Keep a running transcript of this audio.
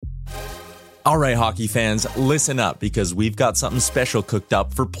All right, hockey fans, listen up because we've got something special cooked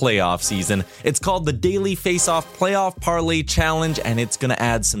up for playoff season. It's called the Daily Face-Off Playoff Parlay Challenge, and it's going to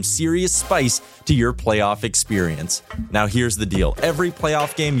add some serious spice to your playoff experience. Now, here's the deal. Every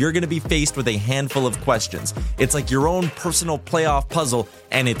playoff game, you're going to be faced with a handful of questions. It's like your own personal playoff puzzle,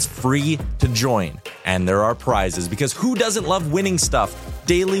 and it's free to join. And there are prizes, because who doesn't love winning stuff?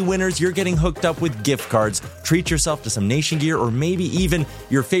 Daily winners, you're getting hooked up with gift cards. Treat yourself to some Nation gear or maybe even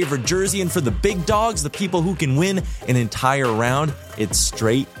your favorite jersey. And for the big dogs, the people who can win an entire round, it's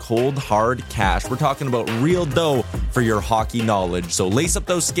straight, cold, hard cash. We're talking about real dough for your hockey knowledge. So lace up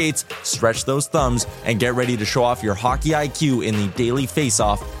those skates, stretch those thumbs, and get ready to show off your hockey IQ in the Daily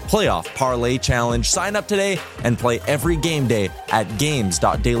Face-Off Playoff Parlay Challenge. Sign up today and play every game day at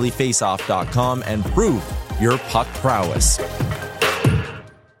games.dailyfaceoff.com and prove your puck prowess.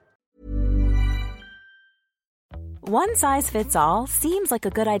 One size fits all seems like a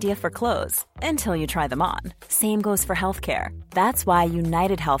good idea for clothes until you try them on. Same goes for healthcare. That's why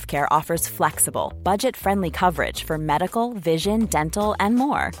United Healthcare offers flexible, budget-friendly coverage for medical, vision, dental, and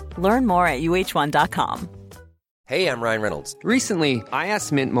more. Learn more at uh1.com. Hey, I'm Ryan Reynolds. Recently, I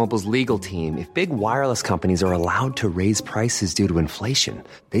asked Mint Mobile's legal team if big wireless companies are allowed to raise prices due to inflation.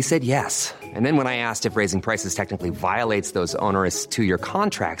 They said yes. And then when I asked if raising prices technically violates those onerous two-year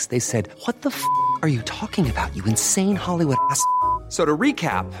contracts, they said, "What the f*** are you talking about, you insane Hollywood ass?" So to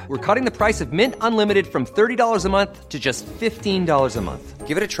recap, we're cutting the price of Mint Unlimited from $30 a month to just $15 a month.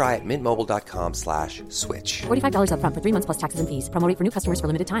 Give it a try at mintmobile.com/switch. $45 up front for 3 months plus taxes and fees. Promo rate for new customers for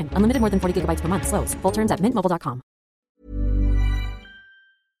limited time. Unlimited more than 40 gigabytes per month. Slows full terms at mintmobile.com.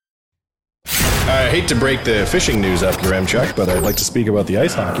 I hate to break the fishing news after Remchuk, but I'd like to speak about the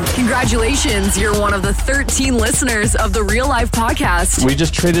ice hockey. Congratulations, you're one of the 13 listeners of the Real Life Podcast. We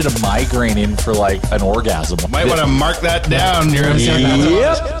just traded a migraine in for like an orgasm. Might want to mark that down.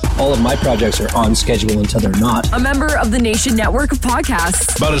 Yep. All of my projects are on schedule until they're not. A member of the Nation Network of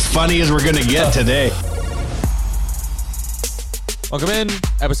Podcasts. About as funny as we're going to get today. Welcome in,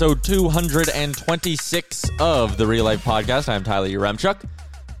 episode 226 of the Real Life Podcast. I'm Tyler Yaremchuk,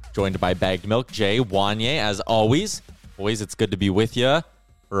 joined by Bagged Milk, Jay Wanye, as always. Boys, it's good to be with you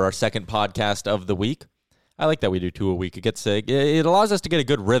for our second podcast of the week. I like that we do two a week. It allows us to get a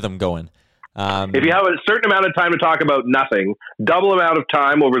good rhythm going. If you have a certain amount of time to talk about nothing, double amount of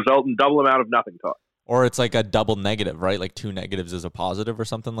time will result in double amount of nothing talk. Or it's like a double negative, right? Like two negatives is a positive or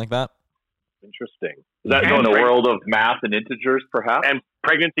something like that. Interesting. Is that in the world of math and integers, perhaps? And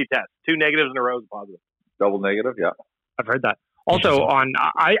pregnancy tests. Two negatives in a row is positive. Double negative, yeah. I've heard that. Also,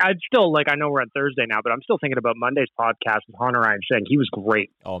 I'd still, I know we're on Thursday now, but I'm still thinking about Monday's podcast with Hunter Ryan Singh. He was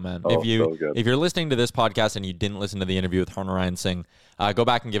great. Oh, man. Oh, if you're listening to this podcast and you didn't listen to the interview with Hunter Ryan Singh, go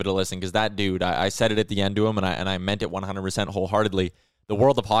back and give it a listen, because that dude, I said it at the end to him, and I meant it 100% wholeheartedly. The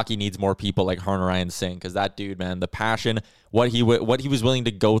world of hockey needs more people like Hunter Ryan Singh, because that dude, man, the passion, what he was willing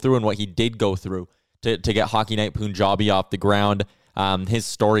to go through and what he did go through to get Hockey Night Punjabi off the ground. His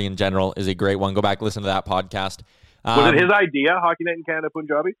story in general is a great one. Go back, listen to that podcast. Was it his idea, Hockey Night in Canada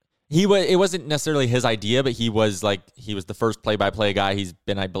Punjabi? It wasn't necessarily his idea, but he was the first play-by-play guy. He's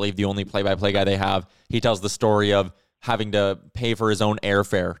been, I believe, the only play-by-play guy they have. He tells the story of having to pay for his own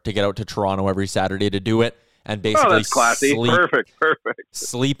airfare to get out to Toronto every Saturday to do it, and basically that's classy. Perfect.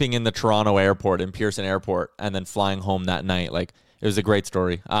 Sleeping in the Toronto airport, in Pearson Airport, and then flying home that night. Like, it was a great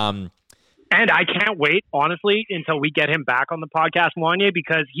story. And I can't wait, honestly, until we get him back on the podcast, Wanye,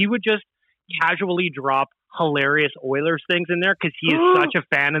 because he would just casually drop hilarious Oilers things in there, because he is such a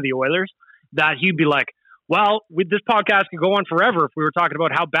fan of the Oilers that he'd be like, well, this podcast could go on forever if we were talking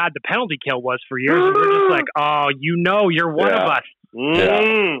about how bad the penalty kill was for years. And we're just like, oh, you're one of us.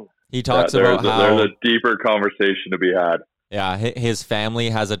 Yeah. He talks about how there's a deeper conversation to be had. Yeah, his family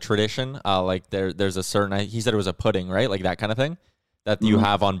has a tradition. There's a certain, he said it was a pudding, right? Like that kind of thing that you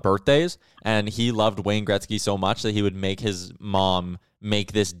have on birthdays. And he loved Wayne Gretzky so much that he would make his mom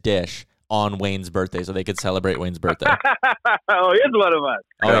make this dish on Wayne's birthday so they could celebrate Wayne's birthday. Oh, he's one of us.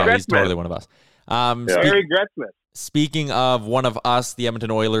 Oh, yeah, he's totally one of us. Gary Gretzman. Speaking of one of us, the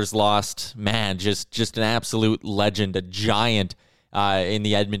Edmonton Oilers lost, man, just an absolute legend, a giant in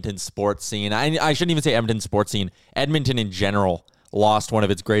the Edmonton sports scene. I shouldn't even say Edmonton sports scene. Edmonton in general lost one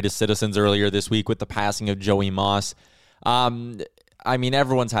of its greatest citizens earlier this week with the passing of Joey Moss. I mean,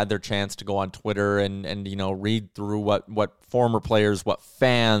 everyone's had their chance to go on Twitter and read through what former players, what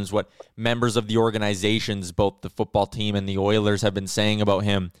fans, what members of the organizations, both the football team and the Oilers, have been saying about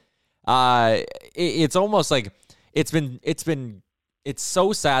him. It's almost like it's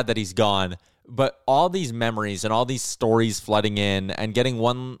so sad that he's gone, but all these memories and all these stories flooding in and getting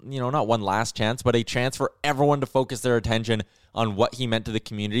one, not one last chance, but a chance for everyone to focus their attention on what he meant to the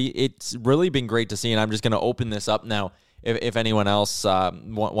community. It's really been great to see, and I'm just going to open this up now if anyone else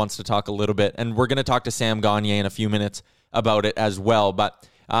wants to talk a little bit. And we're going to talk to Sam Gagner in a few minutes about it as well. But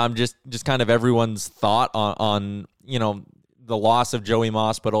just kind of everyone's thought on the loss of Joey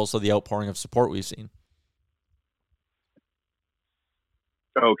Moss, but also the outpouring of support we've seen.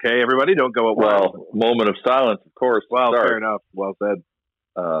 Okay, everybody, don't go at well. Moment of silence, of course. Well, fair enough. Well said.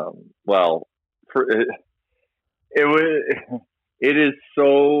 It is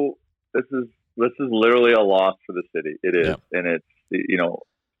so. This is literally a loss for the city. It is, and it's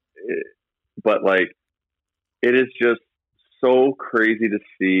but like it is just so crazy to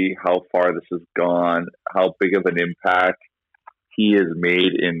see how far this has gone, how big of an impact he has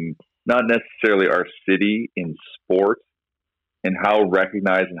made in not necessarily our city, in sport, and how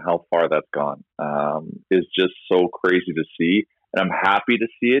recognized and how far that's gone is just so crazy to see. And I'm happy to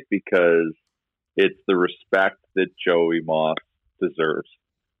see it because it's the respect that Joey Moss deserves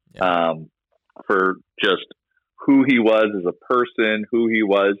for just who he was as a person, who he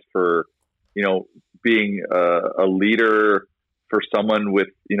was for, being a leader for someone with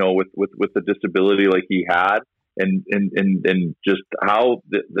a disability like he had, and just how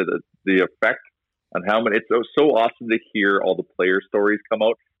the effect on how many. It's so awesome to hear all the player stories come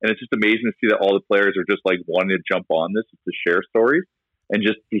out, and it's just amazing to see that all the players are just like wanting to jump on this to share stories, and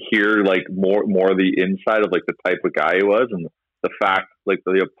just to hear like more of the inside of like the type of guy he was, and the fact like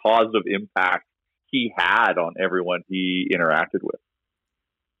the positive impact he had on everyone he interacted with.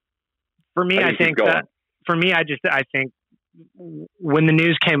 For me, I think when the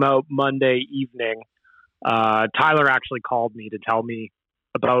news came out Monday evening, Tyler actually called me to tell me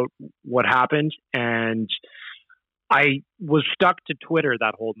about what happened, and I was stuck to Twitter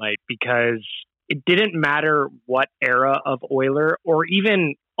that whole night because it didn't matter what era of Oiler, or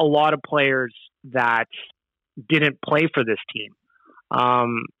even a lot of players that didn't play for this team,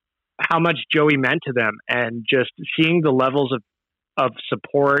 how much Joey meant to them, and just seeing the levels of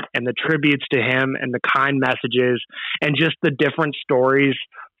support and the tributes to him and the kind messages and just the different stories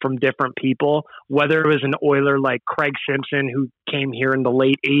from different people, whether it was an Oiler like Craig Simpson, who came here in the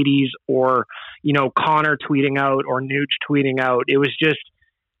late 80s, or, Connor tweeting out, or Nuge tweeting out. It was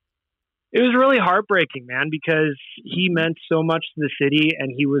really heartbreaking, man, because he meant so much to the city,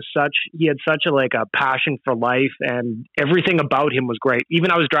 and he had such a passion for life, and everything about him was great.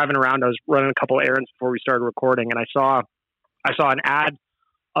 Even I was driving around, I was running a couple of errands before we started recording, and I saw an ad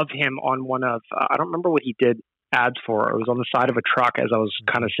of him on one of, I don't remember what he did ads for. It was on the side of a truck as I was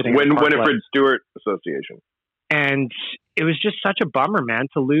kind of sitting. Winifred Stewart Association. And it was just such a bummer, man,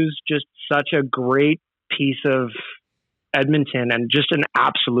 to lose just such a great piece of Edmonton and just an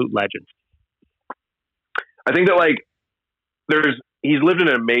absolute legend. I think that he's lived an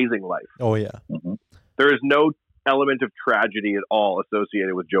amazing life. Oh yeah. Mm-hmm. There is no element of tragedy at all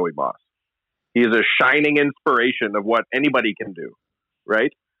associated with Joey Moss. He is a shining inspiration of what anybody can do,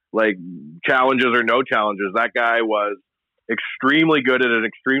 right? Like, challenges or no challenges, that guy was extremely good at an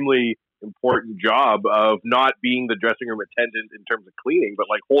extremely important job of not being the dressing room attendant in terms of cleaning, but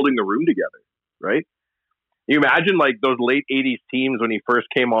like holding the room together, right? You imagine like those late 80s teams when he first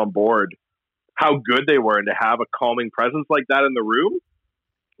came on board, how good they were, and to have a calming presence like that in the room.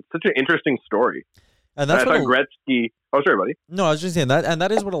 It's such an interesting story. And that's what Gretzky. Oh, sorry, buddy. No, I was just saying that, and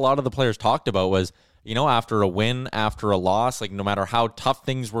that is what a lot of the players talked about was, after a win, after a loss, like no matter how tough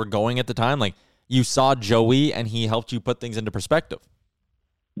things were going at the time, like you saw Joey and he helped you put things into perspective.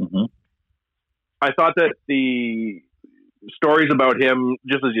 Mm-hmm. I thought that the stories about him,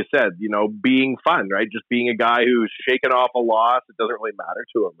 just as you said, being fun, right? Just being a guy who's shaken off a loss. It doesn't really matter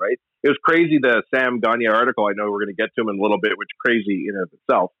to him, right? It was crazy, the Sam Gagner article. I know we're going to get to him in a little bit, which is crazy in and of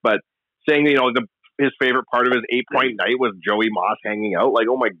itself, but saying, his favorite part of his 8-point night was Joey Moss hanging out. Like,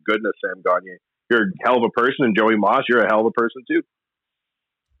 oh my goodness, Sam Gagner, you're a hell of a person, and Joey Moss, you're a hell of a person too.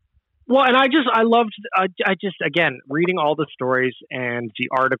 Well, and I loved, again, reading all the stories and the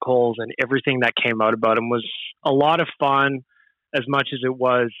articles and everything that came out about him was a lot of fun, as much as it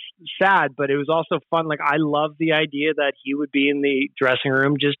was sad, but it was also fun. Like, I love the idea that he would be in the dressing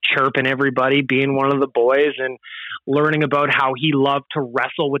room just chirping everybody, being one of the boys, and learning about how he loved to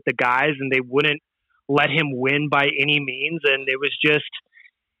wrestle with the guys, and they wouldn't let him win by any means. And it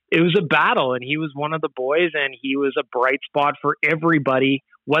was a battle, and he was one of the boys, and he was a bright spot for everybody,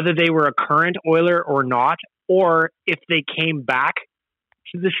 whether they were a current Oiler or not, or if they came back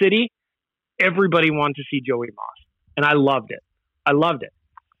to the city, everybody wanted to see Joey Moss. And I loved it.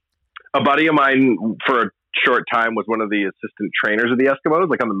 A buddy of mine for a short time was one of the assistant trainers of the Eskimos,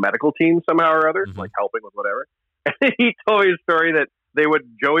 like on the medical team somehow or other, like helping with whatever. And he told me a story that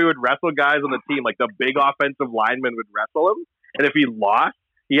Joey would wrestle guys on the team, like the big offensive lineman would wrestle him, And if he lost,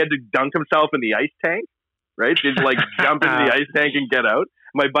 he had to dunk himself in the ice tank, right? He'd like jump into the ice tank and get out.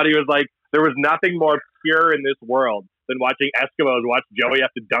 My buddy was like, there was nothing more pure in this world than watching Eskimos watch Joey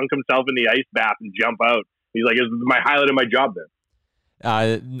have to dunk himself in the ice bath and jump out. He's like, it was my highlight of my job there.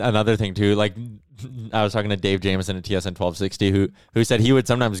 Another thing too, like I was talking to Dave Jameson at TSN 1260 who said he would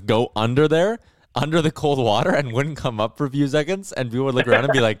sometimes go under the cold water and wouldn't come up for a few seconds, and people would look around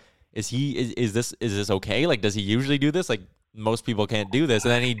and be like, is this okay? Like, does he usually do this? Like, most people can't do this.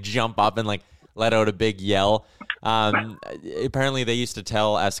 And then he'd jump up and like let out a big yell. Apparently they used to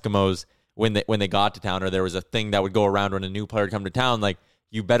tell Eskimos when they got to town, or there was a thing that would go around when a new player would come to town, like,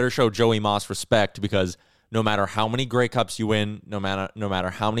 you better show Joey Moss respect, because no matter how many Grey Cups you win, no matter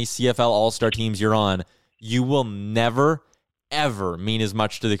how many CFL All-Star teams you're on, you will never, ever mean as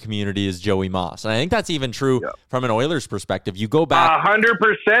much to the community as Joey Moss. And I think that's even true from an Oilers perspective. You go back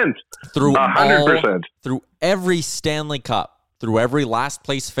 100% through every Stanley Cup, through every last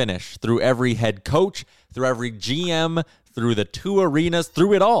place finish, through every head coach, through every GM, through the 2 arenas,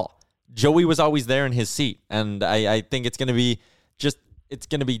 through it all. Joey was always there in his seat. And I think it's going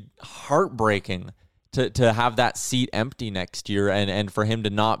to be heartbreaking to have that seat empty next year and for him to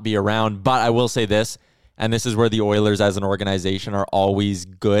not be around. But I will say this, and this is where the Oilers as an organization are always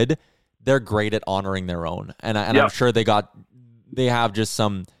good. They're great at honoring their own. And I'm sure they have just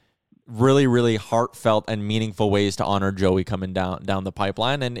some really, really heartfelt and meaningful ways to honor Joey coming down the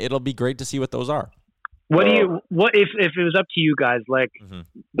pipeline. And it'll be great to see what those are. What if it was up to you guys, like,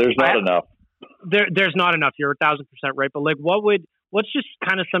 there's not enough. There's not enough. You're 1,000% right. But like, what's just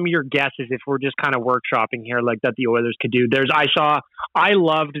kind of some of your guesses, if we're just kind of workshopping here, like, that the Oilers could do? I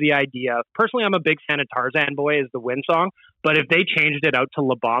loved the idea. Personally, I'm a big fan of Tarzan Boy as the win song, but if they changed it out to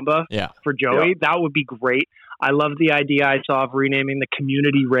La Bamba for Joey, that would be great. I love the idea I saw of renaming the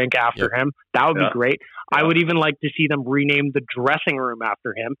community rink after him. That would be great. I would even like to see them rename the dressing room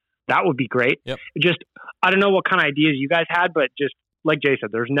after him. That would be great. Just, I don't know what kind of ideas you guys had, but just like Jay said,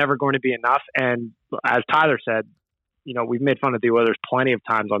 there's never going to be enough. And as Tyler said, you know, we've made fun of the Oilers plenty of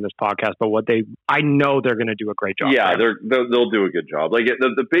times on this podcast, but I know they're going to do a great job. Yeah, they'll do a good job. Like,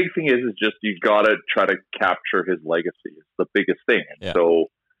 the big thing is just you got to try to capture his legacy. It's the biggest thing. And so,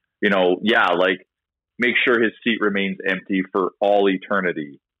 you know, like, make sure his seat remains empty for all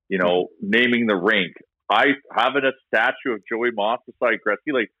eternity. You know, naming the rink. Having a statue of Joey Moss beside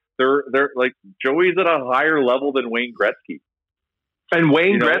Gretzky, like, they're like, Joey's at a higher level than Wayne Gretzky. And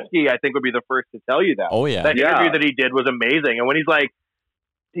Wayne Gretzky, I think, would be the first to tell you that. Oh, yeah. That interview that he did was amazing. And when he's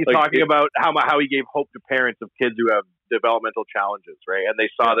talking about how he gave hope to parents of kids who have developmental challenges, right? And they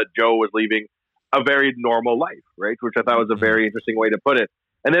saw that Joe was leaving a very normal life, right? Which I thought was a very interesting way to put it.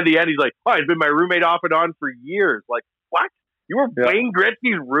 And then at the end, he's like, oh, he's been my roommate off and on for years. Like, what? You were Wayne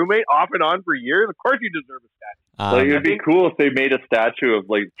Gretzky's roommate off and on for years? Of course you deserve a statue. Like, it would be cool if they made a statue of,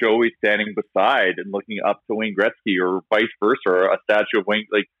 like, Joey standing beside and looking up to Wayne Gretzky, or vice versa, or a statue of Wayne,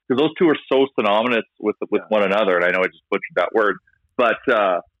 like, because those two are so synonymous with one another. And I know I just butchered that word, but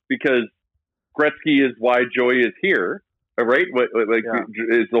because Gretzky is why Joey is here, right?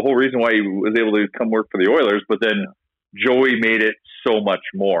 Is the whole reason why he was able to come work for the Oilers. But then Joey made it so much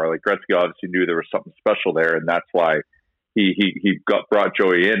more. Like, Gretzky obviously knew there was something special there, and that's why he brought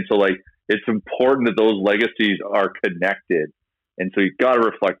Joey in. So, like, it's important that those legacies are connected. And so you've got to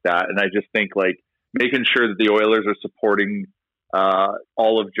reflect that. And I just think, like, making sure that the Oilers are supporting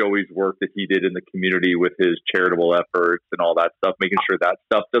all of Joey's work that he did in the community with his charitable efforts and all that stuff, making sure that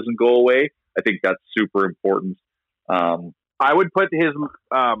stuff doesn't go away. I think that's super important. I would put his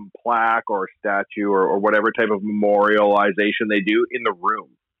plaque or statue or whatever type of memorialization they do in the room,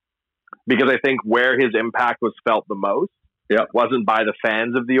 because I think where his impact was felt the most wasn't by the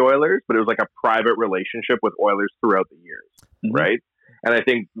fans of the Oilers, but it was like a private relationship with Oilers throughout the years, right? And I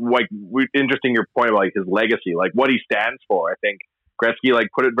think, like, interesting your point about, like, his legacy, like what he stands for. I think Gretzky, like,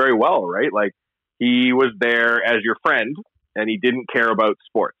 put it very well, right? Like, he was there as your friend, and he didn't care about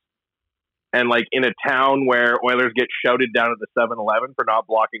sports. And, like, in a town where Oilers get shouted down at the 7-Eleven for not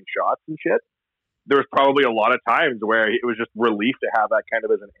blocking shots and shit, there was probably a lot of times where it was just relief to have that kind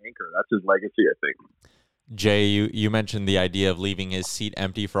of as an anchor. That's his legacy, I think. Jay, you mentioned the idea of leaving his seat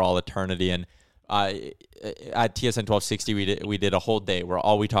empty for all eternity, and at TSN 1260 we did a whole day where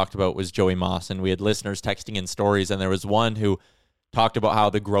all we talked about was Joey Moss, and we had listeners texting in stories, and there was one who talked about how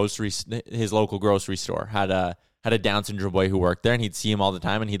his local grocery store had a Down syndrome boy who worked there, and he'd see him all the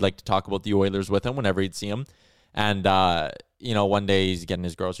time, and he'd like to talk about the Oilers with him whenever he'd see him. And you know, one day he's getting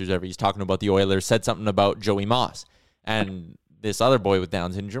his groceries, he's talking about the Oilers, said something about Joey Moss, and this other boy with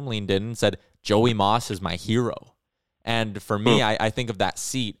Down syndrome leaned in and said, Joey Moss is my hero. And for me, I think of that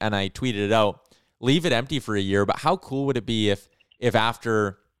seat, and I tweeted it out. leave it empty for a year. But how cool would it be if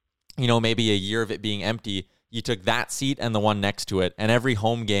after, maybe a year of it being empty, you took that seat and the one next to it, and every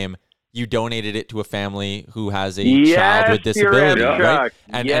home game you donated it to a family who has a child with disability, right?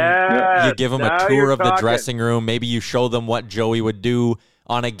 And you give them a tour of the dressing room. Maybe you show them what Joey would do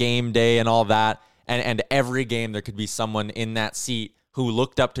on a game day and all that. And every game there could be someone in that seat who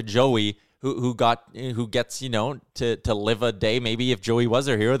looked up to Joey, who gets, to live a day. Maybe if Joey was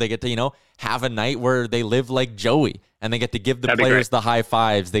their hero, they get to, have a night where they live like Joey, and they get to give the players the high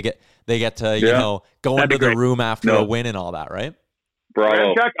fives. They get to, go into the room after a win and all that, right?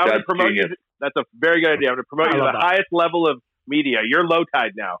 Bravo. Chuck, I'm going to promote you. That's a very good idea. I'm going to promote you to the highest level of media. You're Low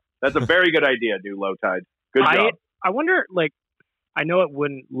Tide now. That's a very good idea, dude, Low Tide. Good job. I wonder, I know it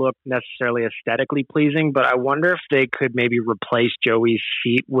wouldn't look necessarily aesthetically pleasing, but I wonder if they could maybe replace Joey's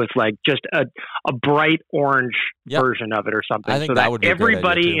seat with just a bright orange version of it or something. I think that would be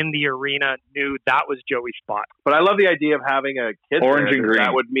everybody in the arena knew that was Joey's spot. But I love the idea of having a kid orange and green.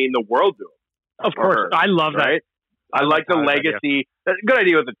 That would mean the world to him. Of course. I love that. I like the legacy. That's a good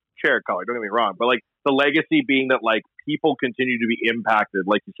idea with the chair color. Don't get me wrong, but the legacy being that people continue to be impacted.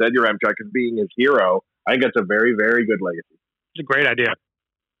 Like you said, your Yaremchuk as being his hero. I think that's a very, very good legacy. It's a great idea.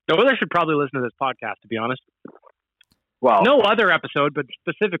 The Oilers should probably listen to this podcast, to be honest. Well, no other episode, but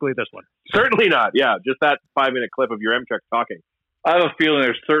specifically this one. Certainly not. Yeah, just that 5-minute clip of Yaremchuk talking. I have a feeling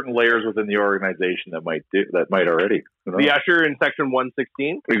there's certain layers within the organization that might already. The usher in section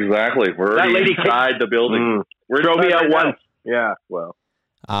 116. Exactly. We're already inside the building. We're throw me out once. Yeah. Well,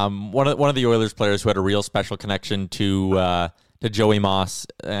 one of the Oilers players who had a real special connection to Joey Moss,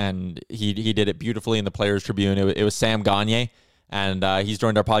 and he did it beautifully in the Players Tribune. It was Sam Gagner, and he's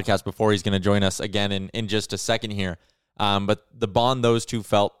joined our podcast before. He's going to join us again in just a second here. But the bond those two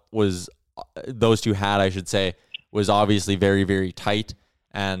had, I should say, was obviously very, very tight.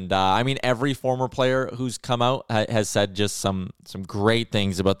 And every former player who's come out has said just some great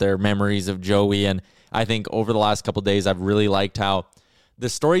things about their memories of Joey. And I think over the last couple of days, I've really liked how the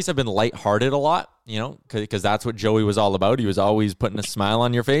stories have been lighthearted a lot, because that's what Joey was all about. He was always putting a smile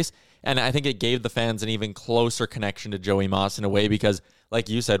on your face. And I think it gave the fans an even closer connection to Joey Moss in a way, because like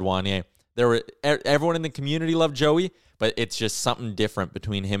you said, Wanye, everyone in the community loved Joey, but it's just something different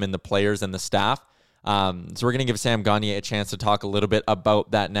between him and the players and the staff. So we're going to give Sam Gagner a chance to talk a little bit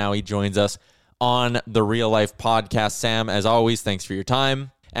about that now. He joins us on the Real Life Podcast. Sam, as always, thanks for your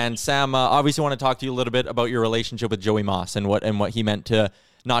time. And Sam, obviously want to talk to you a little bit about your relationship with Joey Moss and what he meant to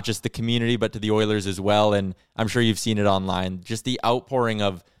not just the community, but to the Oilers as well. And I'm sure you've seen it online. Just the outpouring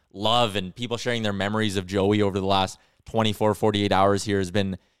of love and people sharing their memories of Joey over the last 24, 48 hours here has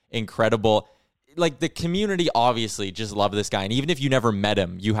been incredible. The community obviously just love this guy. And even if you never met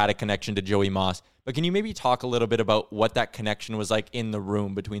him, you had a connection to Joey Moss. But can you maybe talk a little bit about what that connection was like in the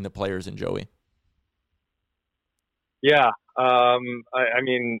room between the players and Joey? Yeah. You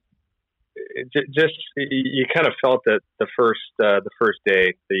kind of felt that the first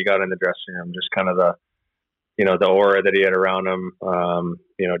day that you got in the dressing room, just kind of the aura that he had around him,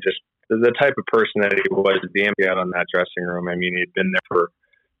 just the type of person that he was, the impact he had on that dressing room. He'd been there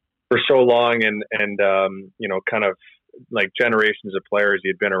for so long and kind of like generations of players.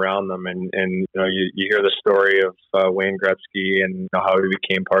 He'd been around them and you hear the story of Wayne Gretzky and how he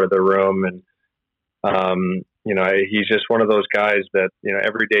became part of the room. And, he's just one of those guys that,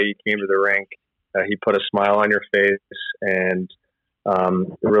 every day he came to the rink, he put a smile on your face and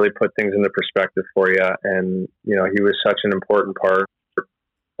really put things into perspective for you. And, he was such an important part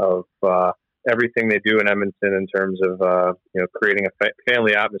of everything they do in Edmonton in terms of, creating a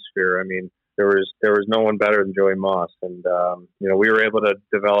family atmosphere. There was no one better than Joey Moss. And, we were able to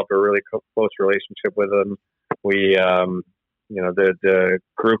develop a really close relationship with him. We, the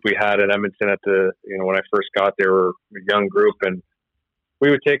group we had in Edmonton when I first got there were a young group, and we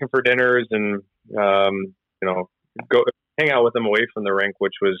would take him for dinners and, go hang out with him away from the rink,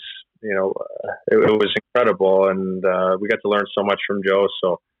 which was, it was incredible. And, we got to learn so much from Joe.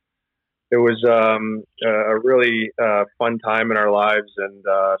 So it was, a really, fun time in our lives and,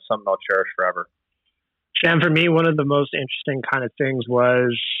 something I'll cherish forever. Sam, for me, one of the most interesting kind of things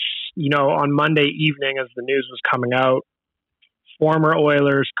was, on Monday evening as the news was coming out, former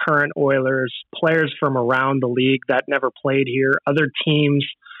Oilers, current Oilers, players from around the league that never played here, other teams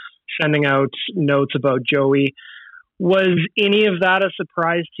sending out notes about Joey. Was any of that a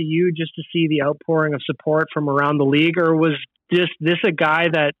surprise to you, just to see the outpouring of support from around the league? Or was this a guy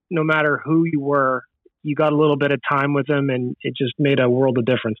that no matter who you were, you got a little bit of time with him and it just made a world of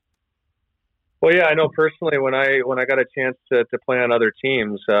difference? Well, yeah, I know personally when I got a chance to play on other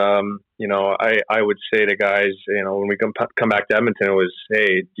teams, you know, I would say to guys, you know, when we come back to Edmonton, it was,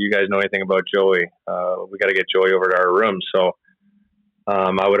 hey, do you guys know anything about Joey? We got to get Joey over to our room. So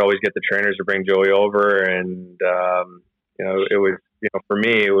I would always get the trainers to bring Joey over, and you know, it was, you know, for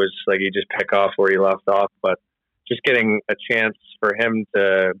me, it was like you just pick off where you left off, but just getting a chance for him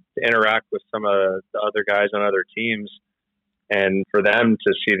to interact with some of the other guys on other teams, and for them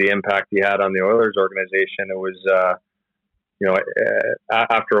to see the impact he had on the Oilers organization, it was, you know,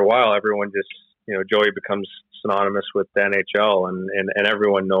 after a while, everyone just, you know, Joey becomes synonymous with the NHL, and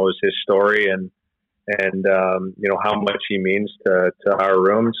everyone knows his story and you know, how much he means to our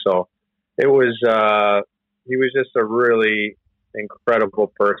room. So it was, he was just a really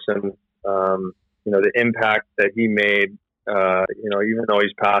incredible person. You know, the impact that he made, you know, even though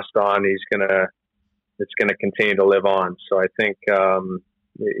he's passed on, it's going to continue to live on. So I think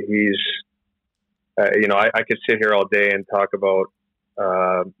he's, you know, I could sit here all day and talk about,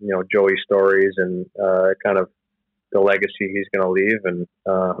 you know, Joey stories and kind of the legacy he's going to leave. And,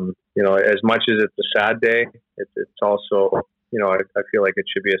 you know, as much as it's a sad day, it's also, you know, I feel like it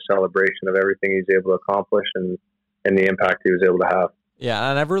should be a celebration of everything he's able to accomplish and the impact he was able to have.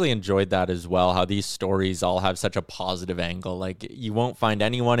 Yeah, and I've really enjoyed that as well, how these stories all have such a positive angle. Like, you won't find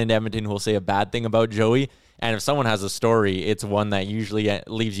anyone in Edmonton who will say a bad thing about Joey, and if someone has a story, it's one that usually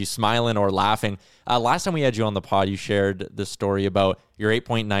leaves you smiling or laughing. Last time we had you on the pod, you shared the story about your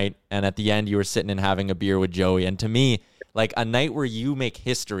 8-point night, and at the end, you were sitting and having a beer with Joey, and to me, like, a night where you make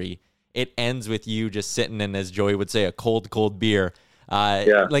history, it ends with you just sitting in, as Joey would say, a cold beer.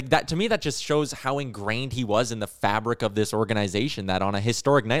 Like that, to me, that just shows how ingrained he was in the fabric of this organization, that on a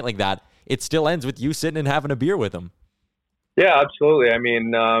historic night like that, it still ends with you sitting and having a beer with him. Yeah, absolutely. I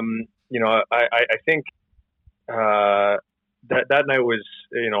mean, you know, I think that night was,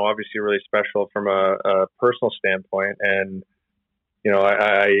 you know, obviously really special from a personal standpoint. And, you know,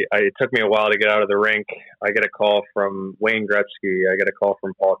 it took me a while to get out of the rink. I get a call from Wayne Gretzky. I get a call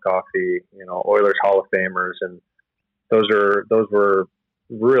from Paul Coffey, you know, Oilers Hall of Famers. And those were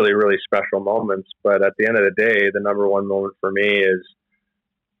really, really special moments. But at the end of the day, the number one moment for me is,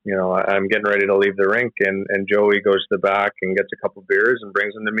 you know, I'm getting ready to leave the rink, and Joey goes to the back and gets a couple beers and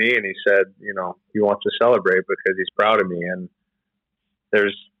brings them to me. And he said, you know, he wants to celebrate because he's proud of me. And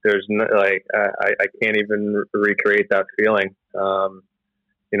there's like, I can't even recreate that feeling.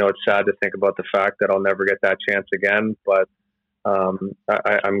 You know, it's sad to think about the fact that I'll never get that chance again, but I'm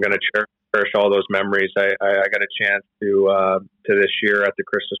going to cherish all those memories. I got a chance to this year at the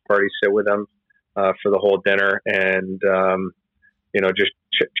Christmas party sit with him for the whole dinner, and you know, just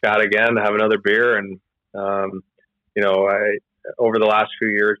chat again, have another beer. And you know, over the last few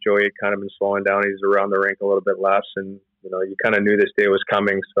years, Joey had kind of been slowing down. He's around the rink a little bit less, and you know, you kind of knew this day was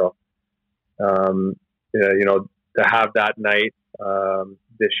coming. So you know, to have that night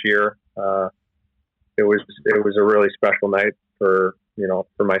this year, it was a really special night for, you know,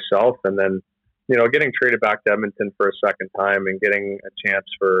 for myself. And then, you know, getting traded back to Edmonton for a second time and getting a chance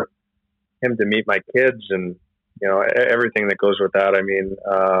for him to meet my kids and, you know, everything that goes with that. I mean,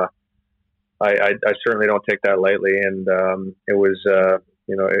 I certainly don't take that lightly. And it was,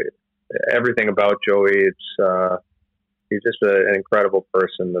 you know, everything about Joey, it's, he's just an incredible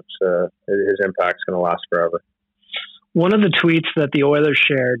person that's, his impact's going to last forever. One of the tweets that the Oilers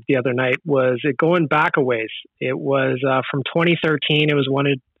shared the other night was it going back a ways. It was from 2013. It was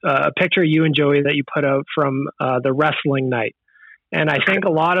a picture of you and Joey that you put out from the wrestling night. And I think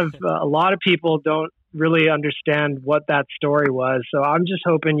a lot of people don't really understand what that story was. So I'm just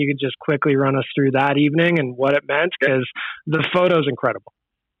hoping you could just quickly run us through that evening and what it meant, because the photo's incredible.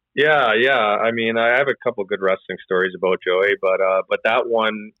 Yeah. I mean, I have a couple good wrestling stories about Joey, but that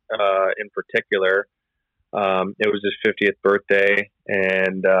one in particular, it was his 50th birthday,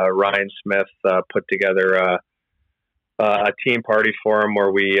 and Ryan Smith put together a team party for him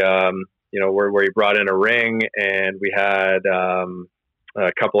where we, you know, where he brought in a ring, and we had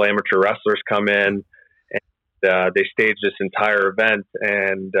a couple amateur wrestlers come in, and they staged this entire event.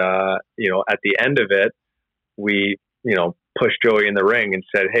 And you know, at the end of it, we, you know, pushed Joey in the ring and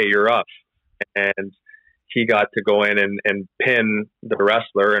said, "Hey, you're up," and he got to go in and pin the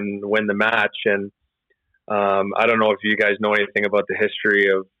wrestler and win the match. And I don't know if you guys know anything about the history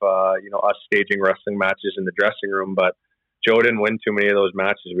of, you know, us staging wrestling matches in the dressing room, but Joe didn't win too many of those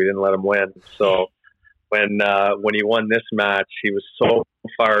matches. We didn't let him win. So when he won this match, he was so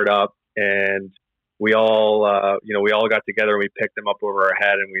fired up, and we all, you know, we all got together and we picked him up over our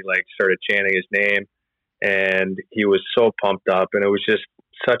head and we like started chanting his name, and he was so pumped up, and it was just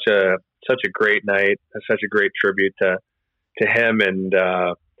such a great night, such a great tribute to him. And,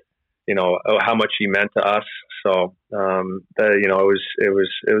 how much he meant to us. So, it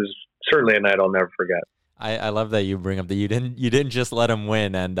was certainly a night I'll never forget. I love that you bring up that you didn't just let him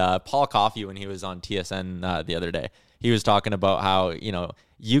win. And Paul Coffey, when he was on TSN the other day, he was talking about how,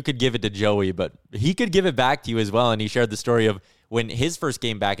 you could give it to Joey, but he could give it back to you as well. And he shared the story of when his first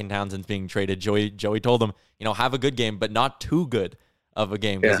game back in Townsend's being traded, Joey told him, have a good game, but not too good of a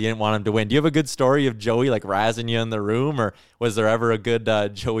game because he didn't want him to win. Do you have a good story of Joey like razzing you in the room, or was there ever a good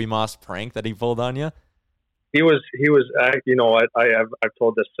Joey Moss prank that he pulled on you? He was, I've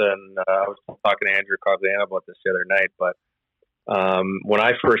told this, and I was talking to Andrew Cogliano about this the other night, but when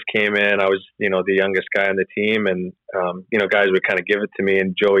I first came in, I was, the youngest guy on the team, and, guys would kind of give it to me,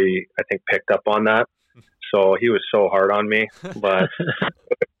 and Joey, I think, picked up on that. So he was so hard on me, but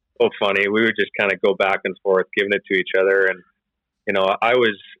so funny. We would just kind of go back and forth, giving it to each other. And, I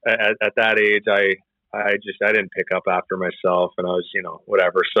was at that age, I didn't pick up after myself, and I was,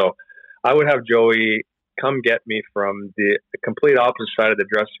 whatever. So I would have Joey come get me from the complete opposite side of the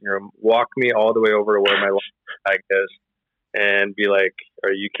dressing room, walk me all the way over to where my bag is, and be like,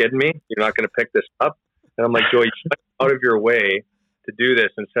 "Are you kidding me? You're not going to pick this up?" And I'm like, "Joey, you went out of your way to do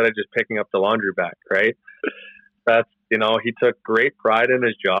this instead of just picking up the laundry bag, right?" That's, he took great pride in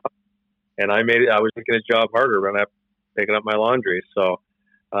his job, and I was making his job harder when I'm picking up my laundry. So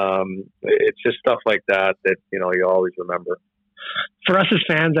it's just stuff like that you always remember. For us as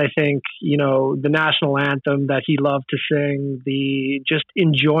fans, I think, the national anthem that he loved to sing, just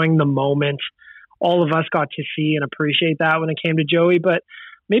enjoying the moment, all of us got to see and appreciate that when it came to Joey. But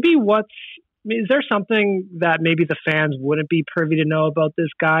maybe is there something that maybe the fans wouldn't be privy to know about this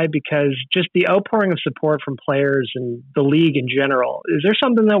guy? Because just the outpouring of support from players and the league in general, is there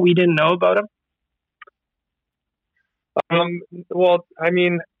something that we didn't know about him? Well, I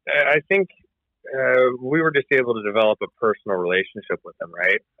mean, I think we were just able to develop a personal relationship with him,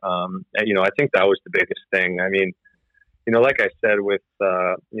 right? I think that was the biggest thing. I mean, like I said, with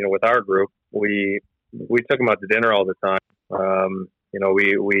our group, we took him out to dinner all the time.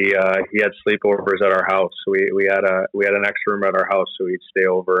 He had sleepovers at our house. We had an extra room at our house, so he'd stay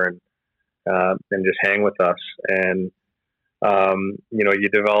over and just hang with us. And you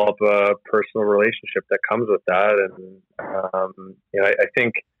develop a personal relationship that comes with that. And I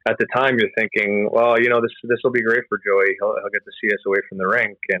think at the time you're thinking, well, this will be great for Joey. He'll get to see us away from the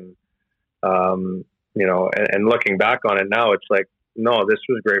rink. And and looking back on it now, it's like, no, this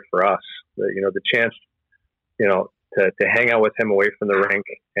was great for us. The chance, to hang out with him away from the rink,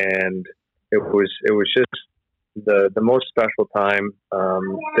 and it was just the most special time.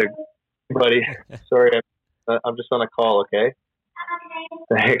 Buddy, sorry, I'm just on a call. Okay,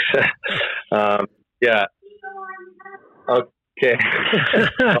 thanks. Yeah. Okay.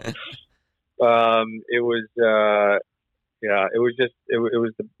 It was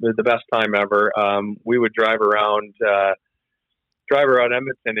the best time ever. We would drive around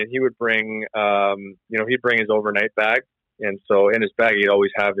Edmonton, and he would bring, he'd bring his overnight bag. And so in his bag, he'd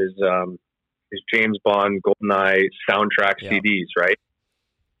always have his James Bond GoldenEye soundtrack CDs, right?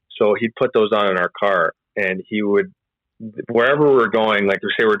 So he'd put those on in our car, and he would, wherever we're going, like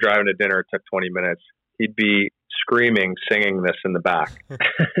say we're driving to dinner, it took 20 minutes, he'd be screaming, singing this in the back.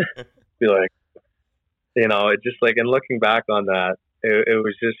 Be like, just like, and looking back on that, it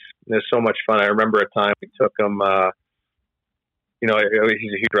was so much fun. I remember a time we took him, he's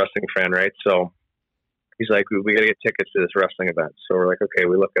a huge wrestling fan, right? So he's like, we got to get tickets to this wrestling event. So we're like, okay,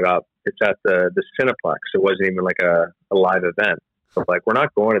 we look it up. It's at the Cineplex. It wasn't even like a live event. So we're like, we're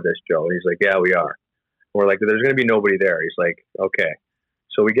not going to this, Joe. And he's like, yeah, we are. We're like, there's going to be nobody there. He's like, okay.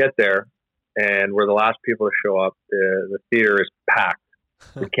 So we get there, and we're the last people to show up. The theater is packed.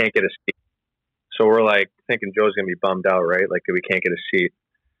 We can't get a seat. So we're like thinking Joe's going to be bummed out, right? Like we can't get a seat.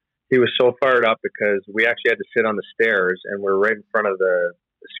 He was so fired up because we actually had to sit on the stairs, and we're right in front of the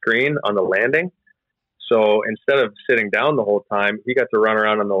screen on the landing. So instead of sitting down the whole time, he got to run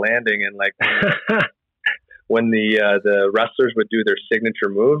around on the landing, and like when the wrestlers would do their signature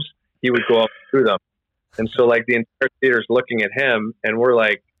moves, he would go up through them. And so like the entire theater's looking at him, and we're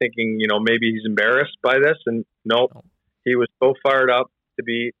like thinking, maybe he's embarrassed by this. And nope, he was so fired up to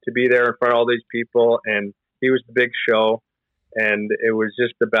be there in front of all these people, and he was the big show, and it was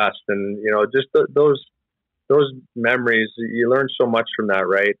just the best. And just those memories, you learn so much from that,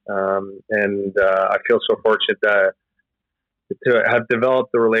 right? I feel so fortunate to have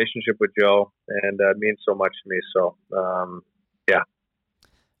developed the relationship with Joe, and it means so much to me. So yeah.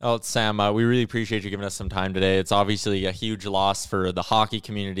 Oh, Sam, we really appreciate you giving us some time today. It's obviously a huge loss for the hockey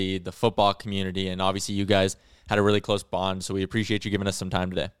community, the football community, and obviously you guys had a really close bond. So we appreciate you giving us some time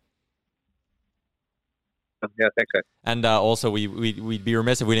today. Yeah, thanks, guys. And also, we'd be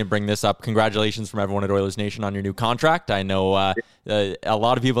remiss if we didn't bring this up. Congratulations from everyone at Oilers Nation on your new contract. I know a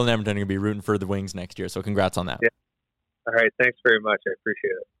lot of people in Edmonton are going to be rooting for the Wings next year, so congrats on that. Yeah. All right, thanks very much. I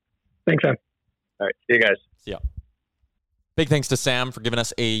appreciate it. Thanks, Sam. All right, see you guys. See ya. Big thanks to Sam for giving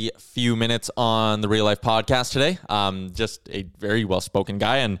us a few minutes on the Real Life podcast today. Just a very well-spoken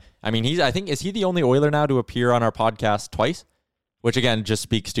guy. And I mean, is he the only Oiler now to appear on our podcast twice? Which again, just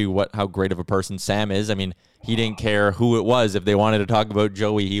speaks to how great of a person Sam is. I mean, he didn't care who it was. If they wanted to talk about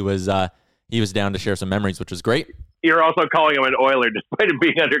Joey, he was down to share some memories, which was great. You're also calling him an Oiler despite him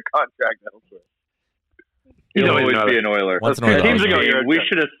being under contract elsewhere. He'll always be an Oiler. Once an Oiler. Teams ago, we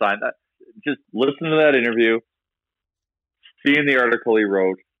should have signed that. Just listen to that interview. Seeing the article he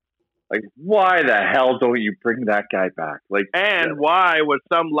wrote, like, why the hell don't you bring that guy back? Like, and why was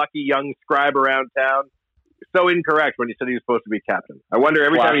some lucky young scribe around town so incorrect when he said he was supposed to be captain? I wonder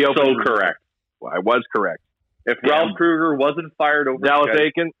every time he opens. So correct. Well, I was correct. If Ralph Kruger wasn't fired over Dallas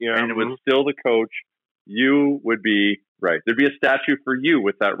Aiken, and it was still the coach, you would be right. There'd be a statue for you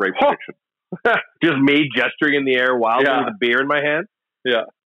with that right prediction. Just me gesturing in the air wildly with a beer in my hand. Yeah.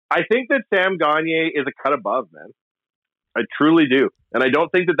 I think that Sam Gagner is a cut above, man. I truly do. And I don't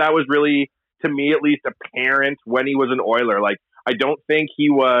think that was really, to me at least, apparent when he was an Oiler. Like, I don't think he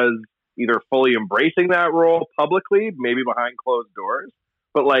was either fully embracing that role publicly, maybe behind closed doors,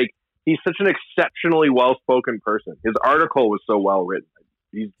 but like, he's such an exceptionally well-spoken person. His article was so well written.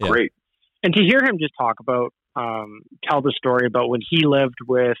 He's great. And to hear him just talk about, tell the story about when he lived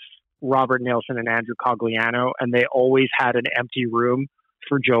with Robert Nilsson and Andrew Cogliano, and they always had an empty room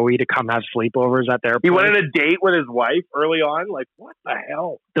for Joey to come have sleepovers at their place. He went on a date with his wife early on. Like, what the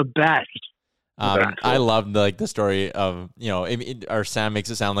hell? The best. I loved the story of, or Sam makes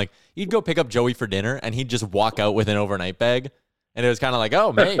it sound like he'd go pick up Joey for dinner and he'd just walk out with an overnight bag. And it was kind of like,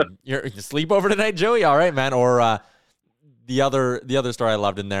 oh, man, you sleep over tonight, Joey? All right, man. Or the other story I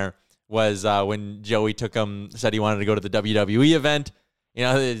loved in there was when Joey said he wanted to go to the WWE event.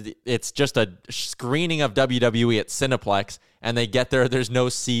 It's just a screening of WWE at Cineplex, and they get there, there's no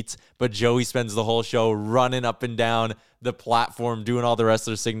seats, but Joey spends the whole show running up and down the platform, doing all the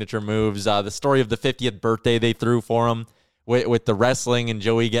wrestlers' signature moves. The story of the 50th birthday they threw for him with the wrestling and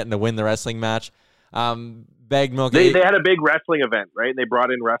Joey getting to win the wrestling match. Bagged Milk. They had a big wrestling event, right? They brought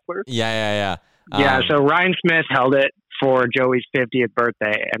in wrestlers? Yeah. So Ryan Smith held it for Joey's 50th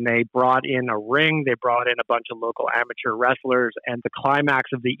birthday, and they brought in a ring. They brought in a bunch of local amateur wrestlers, and the climax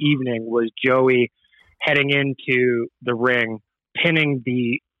of the evening was Joey heading into the ring, pinning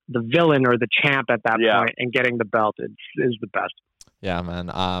the villain or the champ at that point and getting the belt. It is the best. Yeah,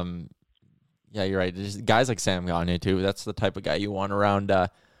 man. Yeah, you're right. There's guys like Sam Gagner, too. That's the type of guy you want around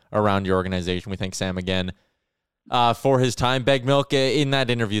your organization. We thank Sam again for his time. Beg Milk, in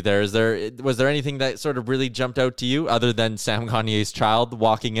that interview was there anything that sort of really jumped out to you other than Sam Gagner's child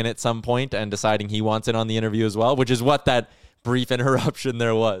walking in at some point and deciding he wants it on the interview as well, which is what that brief interruption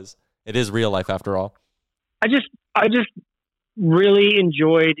there was. It is real life after all. I just really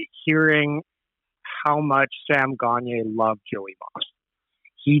enjoyed hearing how much Sam Gagner loved Joey Moss.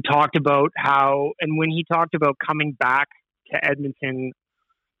 He talked about when he talked about coming back to Edmonton,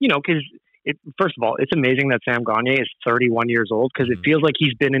 because first of all, it's amazing that Sam Gagner is 31 years old, because it feels like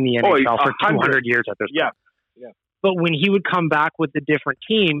he's been in the NHL for 200 years at this point. Yeah. But when he would come back with a different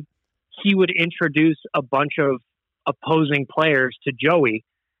team, he would introduce a bunch of opposing players to Joey,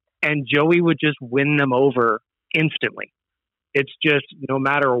 and Joey would just win them over instantly. It's just, no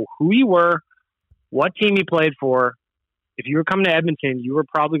matter who you were, what team you played for, if you were coming to Edmonton, you were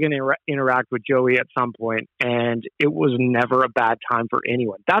probably going to interact with Joey at some point, and it was never a bad time for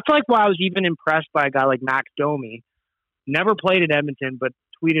anyone. That's like why I was even impressed by a guy like Max Domi. Never played at Edmonton, but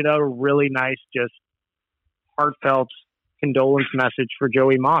tweeted out a really nice, just heartfelt condolence message for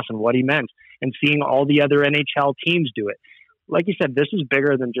Joey Moss and what he meant, and seeing all the other NHL teams do it. Like you said, this is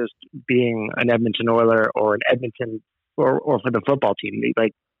bigger than just being an Edmonton Oiler or an Edmonton or for the football team.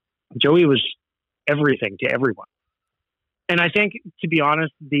 Like, Joey was everything to everyone. And I think, to be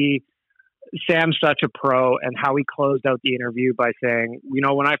honest, Sam's such a pro, and how he closed out the interview by saying,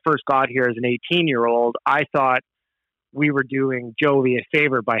 when I first got here as an 18-year-old, I thought we were doing Joey a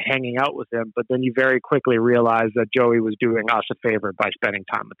favor by hanging out with him, but then you very quickly realize that Joey was doing us a favor by spending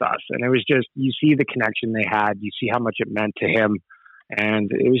time with us. And it was just, you see the connection they had, you see how much it meant to him.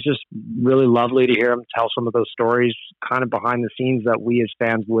 And it was just really lovely to hear him tell some of those stories kind of behind the scenes that we as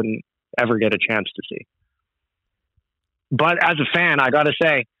fans wouldn't ever get a chance to see. But as a fan, I got to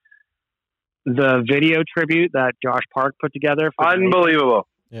say, the video tribute that Josh Park put together. Unbelievable.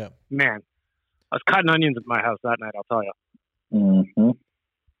 Yeah. Man, I was cutting onions at my house that night, I'll tell you. Mm-hmm.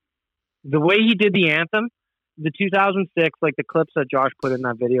 The way he did the anthem, the 2006, like the clips that Josh put in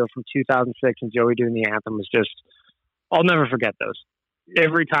that video from 2006 and Joey doing the anthem was just, I'll never forget those.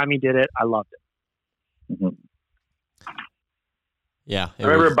 Every time he did it, I loved it. Mm-hmm. Yeah. I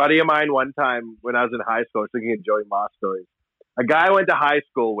remember a buddy of mine one time when I was in high school, I was thinking of Joey Moss stories. A guy I went to high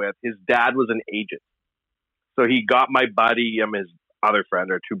school with, his dad was an agent. So he got my buddy, his other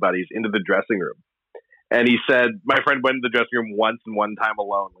friend or two buddies, into the dressing room. And he said, my friend went to the dressing room once and one time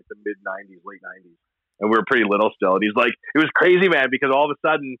alone, like the mid-90s, late 90s. And we were pretty little still. And he's like, it was crazy, man, because all of a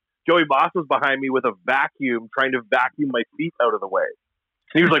sudden, Joey Moss was behind me with a vacuum trying to vacuum my feet out of the way.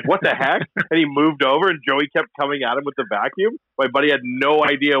 And he was like, what the heck? And he moved over and Joey kept coming at him with the vacuum. My buddy had no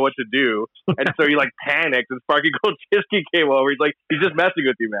idea what to do. And so he like panicked and Sparky Golchiski came over. He's like, he's just messing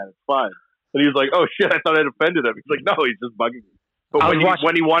with you, man. It's fine. And he was like, oh shit, I thought I'd offended him. He's like, no, he's just bugging me. But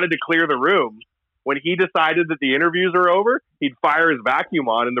when he wanted to clear the room, when he decided that the interviews are over, he'd fire his vacuum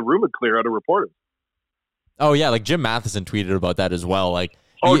on and the room would clear out of reporters. Oh yeah, like Jim Matheson tweeted about that as well. Like,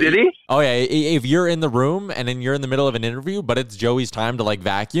 did he? Oh yeah, if you're in the room and then you're in the middle of an interview, but it's Joey's time to like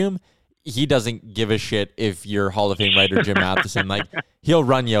vacuum, he doesn't give a shit if you're Hall of Fame writer Jim Matheson. Like, he'll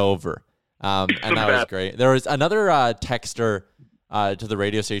run you over. And that was great. There was another texter to the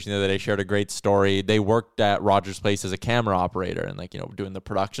radio station the other day, shared a great story. They worked at Rogers Place as a camera operator and like, doing the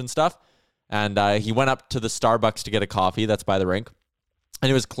production stuff. And he went up to the Starbucks to get a coffee that's by the rink,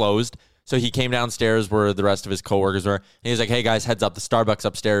 and it was closed. So he came downstairs where the rest of his coworkers were. And he was like, hey, guys, heads up. The Starbucks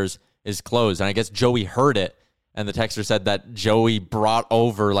upstairs is closed. And I guess Joey heard it. And the texter said that Joey brought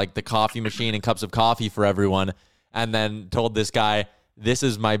over like the coffee machine and cups of coffee for everyone. And then told this guy, this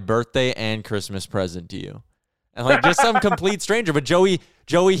is my birthday and Christmas present to you. And like just some complete stranger. But Joey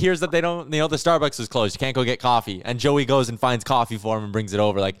hears that they don't, the Starbucks is closed. You can't go get coffee. And Joey goes and finds coffee for him and brings it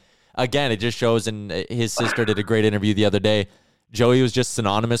over. Like, again, it just shows, and his sister did a great interview the other day. Joey was just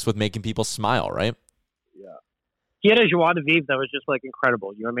synonymous with making people smile, right? Yeah. He had a joie de vivre that was just like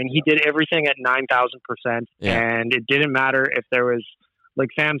incredible. You know what I mean? He did everything at 9,000%. Yeah. And it didn't matter if there was, like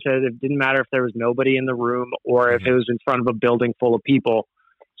Sam said, it didn't matter if there was nobody in the room or if it was in front of a building full of people.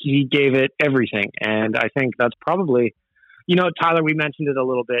 He gave it everything. And I think that's probably, Tyler, we mentioned it a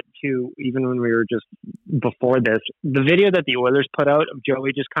little bit too, even when we were just before this. The video that the Oilers put out of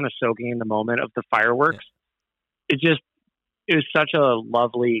Joey just kind of soaking in the moment of the fireworks, it was such a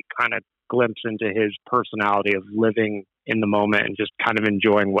lovely kind of glimpse into his personality of living in the moment and just kind of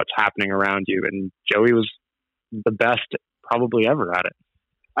enjoying what's happening around you. And Joey was the best probably ever at it.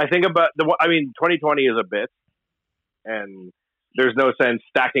 I think 2020 is a bit, and there's no sense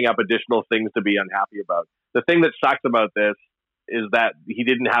stacking up additional things to be unhappy about. The thing that sucks about this is that he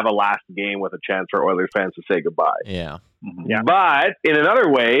didn't have a last game with a chance for Oilers fans to say goodbye. Yeah. Yeah. But in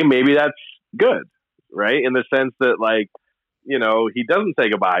another way, maybe that's good, right? In the sense that, like, he doesn't say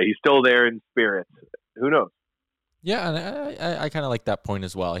goodbye. He's still there in spirit. Who knows? Yeah, and I kind of like that point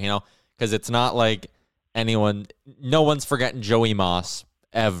as well, because it's not like no one's forgetting Joey Moss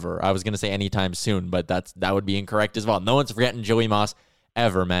ever. I was going to say anytime soon, but that would be incorrect as well. No one's forgetting Joey Moss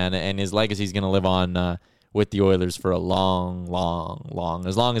ever, man, and his legacy is going to live on with the Oilers for a long,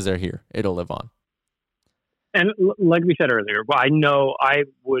 as long as they're here, it'll live on. And like we said earlier, I know I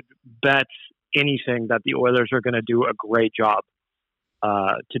would bet anything that the Oilers are going to do a great job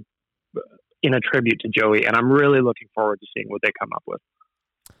in a tribute to Joey, and I'm really looking forward to seeing what they come up with.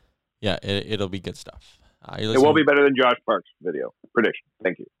 Yeah, it'll be good stuff. It will be better than Josh Park's video prediction.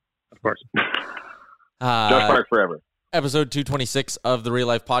 Thank you. Of course. Josh Park forever. Episode 226 of the Real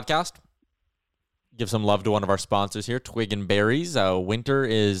Life Podcast. Give some love to one of our sponsors here, Twig and Berries. Winter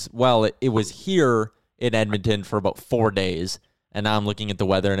is, it was here in Edmonton for about 4 days. And now I'm looking at the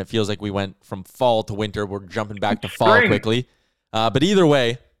weather, and it feels like we went from fall to winter. We're jumping back to fall quickly. But either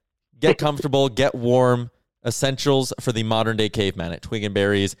way, get comfortable, get warm. Essentials for the modern-day caveman at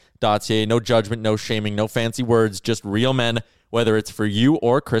twigandberries.ca. No judgment, no shaming, no fancy words, just real men, whether it's for you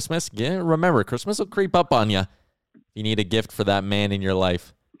or Christmas. Remember, Christmas will creep up on you. If you need a gift for that man in your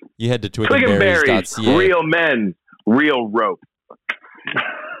life, you head to twigandberries.ca. Real men, real rope.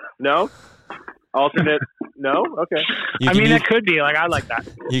 No? Alternate? No? Okay. That could be. I like that.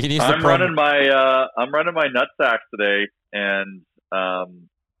 You can use I'm running my nutsack today, and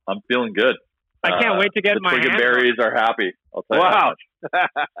I'm feeling good. I can't wait to get my Twig and Berries are happy. I'll tell you.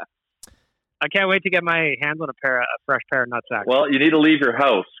 I can't wait to get my hands on a fresh pair of nutsacks. Well, you need to leave your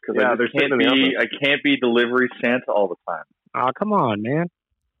house because I can't be delivery Santa all the time. Oh, come on, man!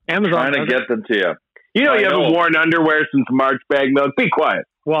 Amazon trying to get them to you. You haven't worn underwear since March bag milk. Be quiet.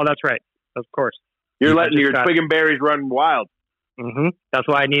 Well, that's right. Of course. You're letting your Twig and Berries run wild. Mm-hmm. That's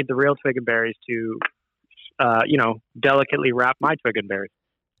why I need the real Twig and Berries to, delicately wrap my Twig and Berries.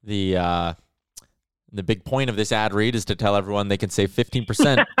 The big point of this ad read is to tell everyone they can save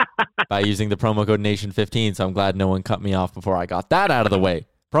 15% by using the promo code Nation15. So I'm glad no one cut me off before I got that out of the way.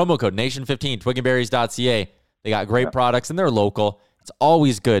 Promo code Nation15, twigandberries.ca. They got great products and they're local. It's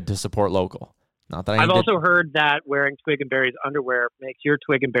always good to support local. Not that I've also heard that wearing Twig and Berries underwear makes your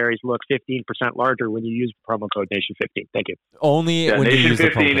Twig and Berries look 15% larger when you use the promo code Nation15. Thank you. Only when you use the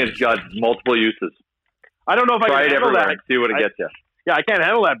promo Nation15 code. has got multiple uses. I don't know if I Try can it handle everywhere that. and see what it gets you. Yeah, I can't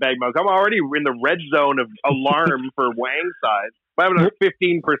handle that bag milk. I'm already in the red zone of alarm for Wang size. If I have another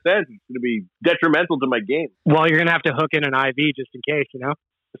 15%, it's going to be detrimental to my game. Well, you're going to have to hook in an IV just in case, you know?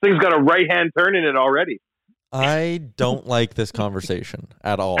 This thing's got a right-hand turn in it already. I don't like this conversation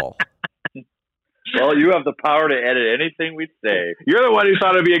at all. Well, you have the power to edit anything we say. You're the one who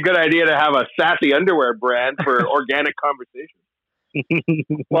thought it'd be a good idea to have a sassy underwear brand for organic conversation.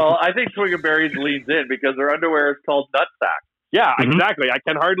 Well, I think Twig and Berries leans in because their underwear is called Nutsack. Yeah, exactly. I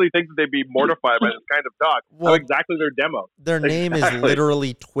can hardly think that they'd be mortified by this kind of talk. Well, How exactly their demo. Their name is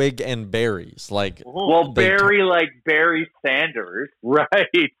literally Twig and Berries. Like, well, Barry like Barry Sanders. Right.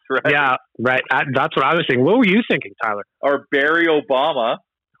 Yeah, right. That's what I was thinking. What were you thinking, Tyler? Or Barry Obama.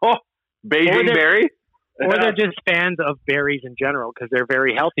 Oh, Beijing Berry? Or they're just fans of berries in general because they're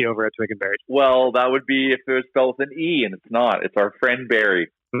very healthy over at Twig and Berries. Well, that would be if it was spelled with an E, and it's not. It's our friend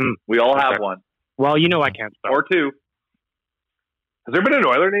Barry. We all have one. Well, you know I can't spell. Or two. Has there been an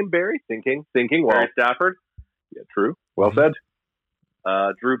Oiler named Barry? Thinking. Well, Barry Stafford. Yeah, true. Well said.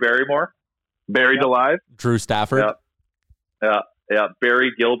 Drew Barrymore. Buried alive. Drew Stafford. Yeah.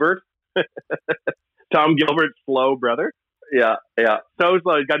 Barry Gilbert. Tom Gilbert's slow brother. Yeah. So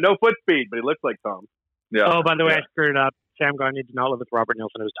slow. He's got no foot speed, but he looks like Tom. Yeah. Oh, by the way, I screwed it up. Sam Gagne did not live with Robert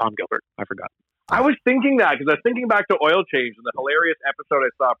Nielsen. It was Tom Gilbert. I forgot. I was thinking that because I was thinking back to Oil Change and the hilarious episode I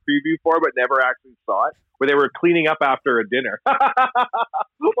saw a preview for but never actually saw it, where they were cleaning up after a dinner.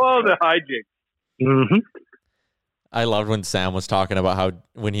 Oh, the hijinks. Mm-hmm. I loved when Sam was talking about how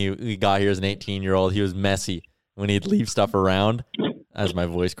when he got here as an 18-year-old, he was messy. When he'd leave stuff around, as my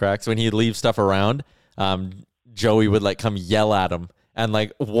voice cracks, when he'd leave stuff around, Joey would like come yell at him and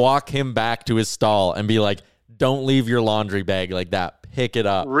like walk him back to his stall and be like, "Don't leave your laundry bag like that. Pick it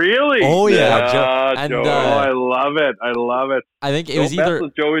up." Really? Oh yeah. Joey. I love it. I think it was Don't mess either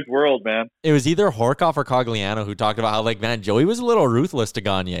with Joey's world, man. It was either Horkoff or Cogliano who talked about how like, man, Joey was a little ruthless to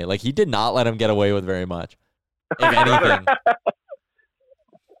Gagne. Like he did not let him get away with very much, if anything.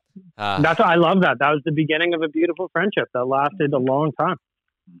 That's why I love that. That was the beginning of a beautiful friendship that lasted a long time.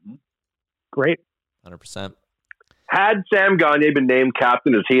 Mm-hmm. Great. 100%. Had Sam Gagne been named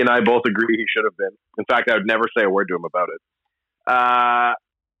captain, as he and I both agree he should have been. In fact, I would never say a word to him about it.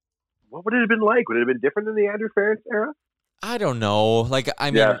 What would it have been like? Would it have been different than the Andrew Ference era? I don't know. Like,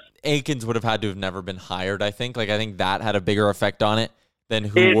 I mean, Aikens would have had to have never been hired, I think. Like, I think that had a bigger effect on it than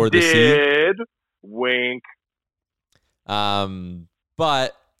who wore the C. It did. Wink.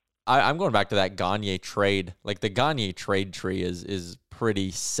 But I'm going back to that Gagne trade. Like, the Gagne trade tree is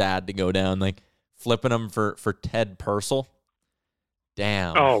pretty sad to go down. Like, flipping him for Ted Purcell.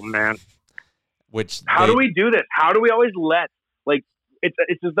 Damn. Oh, man. How do we do this? How do we always let, like,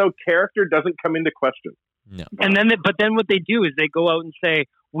 it's as though character doesn't come into question. No. And then, but then what they do is they go out and say,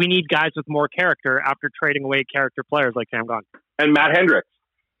 we need guys with more character after trading away character players like Sam Gagne. And Matt Hendricks.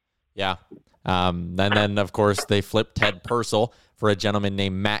 Yeah. And then, of course, they flipped Ted Purcell for a gentleman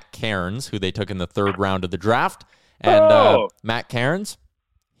named Matt Cairns, who they took in the third round of the draft. And Matt Cairns,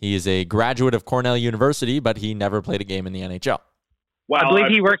 he is a graduate of Cornell University, but he never played a game in the NHL. Well, I believe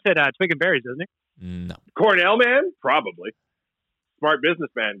he works at Twig and Berries, doesn't he? No. Cornell man? Probably. Smart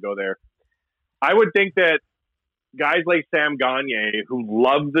businessman go there. I would think that guys like Sam Gagne, who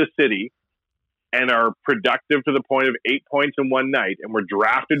love the city and are productive to the point of 8 points in one night and were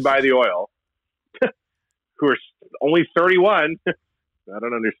drafted by the Oil, who are only 31, I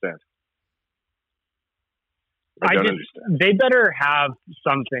don't understand. I don't understand. They better have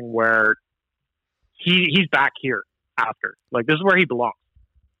something where he's back here after. Like, this is where he belongs.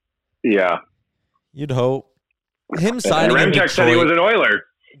 Yeah. You'd hope. Him signing in Remchuk said he was an Oiler.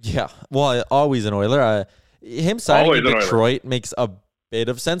 Yeah. Well, always an Oiler. Him signing in Detroit makes a bit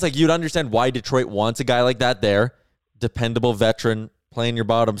of sense. Like, you'd understand why Detroit wants a guy like that there. Dependable veteran, playing your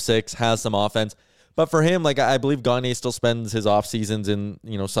bottom six, has some offense. But for him, like, I believe Gagne still spends his off seasons in,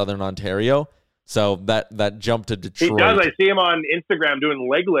 Southern Ontario. So that jump to Detroit. He does. I see him on Instagram doing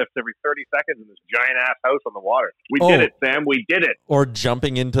leg lifts every 30 seconds in this giant ass house on the water. We did it, Sam. We did it. Or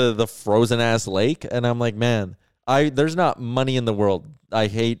jumping into the frozen ass lake. And I'm like, man, there's not money in the world. I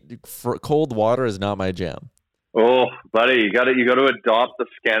hate cold water is not my jam. Oh, buddy, you got to adopt the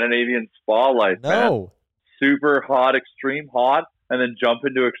Scandinavian spa life. No. Man. Super hot, extreme hot, and then jump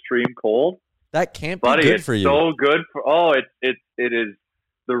into extreme cold. That can't be Buddy, good it's for you. so good for. Oh, it is.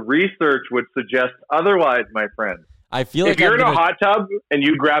 The research would suggest otherwise, my friend. I feel if like you're in a hot tub and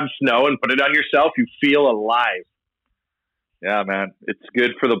you grab snow and put it on yourself, you feel alive. Yeah, man. It's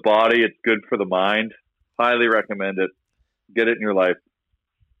good for the body. It's good for the mind. Highly recommend it. Get it in your life.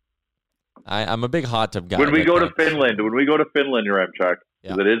 I'm a big hot tub guy. When we go to Finland, Yaremchuk,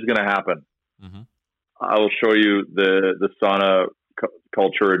 because it is going to happen, I will show you the sauna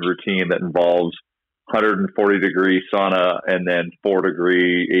culture and routine that involves 140 degree sauna and then 4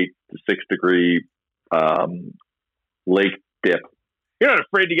 degree, 8 to 6 degree lake dip. You're not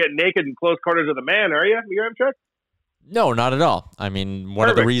afraid to get naked in close quarters with a man, are you, Yaremchuk? No, not at all. I mean, one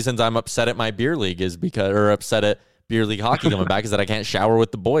of the reasons I'm upset at my beer league is upset at beer league hockey coming back is that I can't shower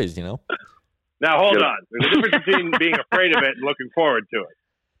with the boys, you know? Now, hold on. There's a difference between being afraid of it and looking forward to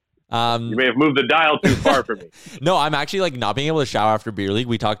it. You may have moved the dial too far for me. No, I'm actually like not being able to shower after beer league.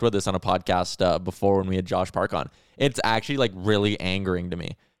 We talked about this on a podcast before when we had Josh Park on. It's actually like really angering to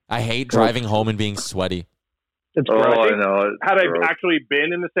me. I hate driving home and being sweaty. I know. Had I actually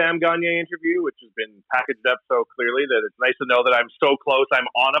been in the Sam Gagner interview, which has been packaged up so clearly that it's nice to know that I'm so close. I'm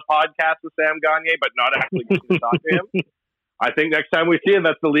on a podcast with Sam Gagner, but not actually getting to talk to him. I think next time we see him,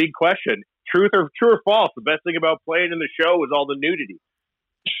 that's the league question. True or false? The best thing about playing in the show was all the nudity.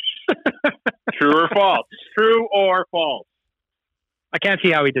 True or false? True or false? I can't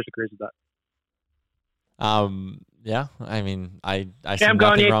see how he disagrees with that. Yeah, I mean, I Sam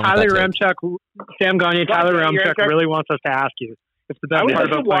Gagner, Tyler Yaremchuk. Sam Gagner, Tyler Yaremchuk really wants us to ask you if the best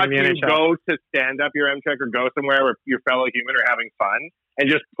part about playing in the NHL. Go to stand up, Yaremchuk, or go somewhere where your fellow human are having fun, and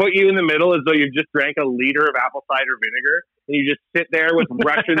just put you in the middle as though you just drank a liter of apple cider vinegar, and you just sit there with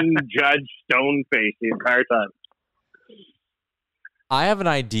Russian Judge Stoneface the entire time. I have an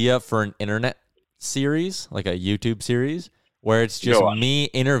idea for an internet series, like a YouTube series, where it's just me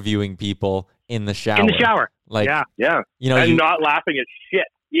interviewing people in the shower. In the shower. Like, yeah. You know, and not laughing at shit,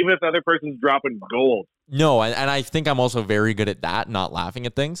 even if the other person's dropping gold. No, and I think I'm also very good at that, not laughing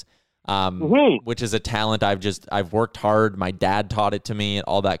at things, which is a talent I've worked hard. My dad taught it to me,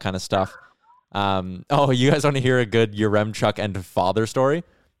 all that kind of stuff. You guys want to hear a good Yaremchuk and father story?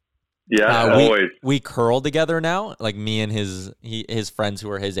 Yeah, always. We curl together now, like me and his friends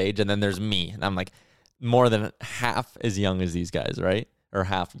who are his age, and then there's me, and I'm like more than half as young as these guys, right? Or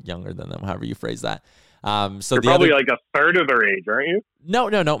half younger than them, however you phrase that. So you're probably like a third of their age, aren't you?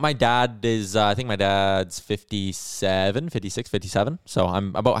 No. My dad is, I think my dad's 57, 56, 57. So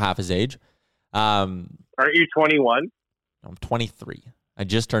I'm about half his age. Aren't you 21? I'm 23. I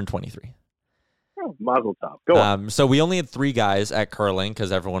just turned 23. Oh, mazel tov. Go on. So we only had 3 guys at curling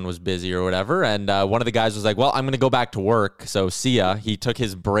because everyone was busy or whatever. And one of the guys was like, well, I'm going to go back to work. So see ya. He took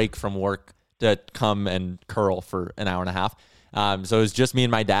his break from work to come and curl for an hour and a half. So it was just me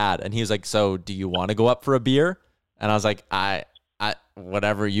and my dad, and he was like, so do you want to go up for a beer? And I was like, I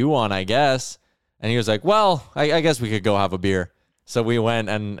whatever you want, I guess. And he was like, well, I guess we could go have a beer. So we went,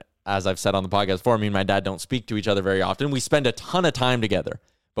 and as I've said on the podcast before, me and my dad don't speak to each other very often. We spend a ton of time together,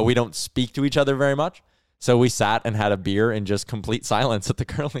 but we don't speak to each other very much. So we sat and had a beer in just complete silence at the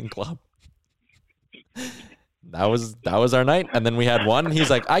curling club. That was our night, and then we had one. And he's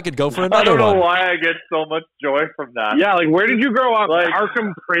like, "I could go for another one." I don't know why I get so much joy from that. Yeah, like where did you grow up? Like,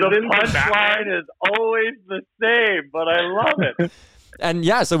 Arkham Prison. The punchline is always the same, but I love it. And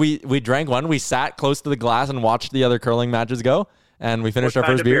yeah, so we drank one. We sat close to the glass and watched the other curling matches go, and we finished our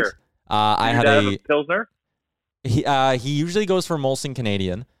first beers. I had a Pilsner. He usually goes for Molson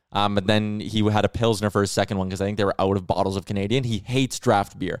Canadian. But then he had a Pilsner for his second one because I think they were out of bottles of Canadian. He hates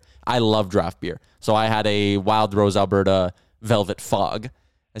draft beer. I love draft beer. So I had a Wild Rose Alberta Velvet Fog.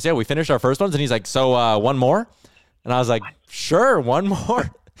 And so yeah, we finished our first ones, and he's like, so one more? And I was like, sure, one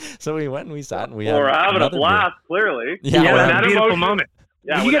more. So we went and we sat and we We're had having a blast, clearly. Yeah, that beautiful moment.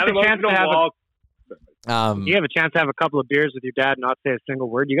 Yeah, you get the chance to have you have a chance to have a couple of beers with your dad and not say a single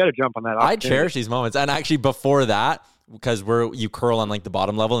word. You got to jump on that. I cherish these moments. And actually before that, because you curl on like the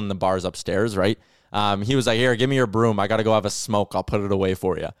bottom level and the bar's upstairs, right? He was like, here, give me your broom. I got to go have a smoke. I'll put it away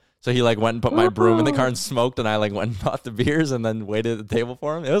for you. So he like went and put my broom in the car and smoked, and I like went and bought the beers and then waited at the table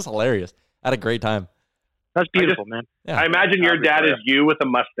for him. It was hilarious. I had a great time. That's beautiful, man. Yeah. I imagine your dad is you with a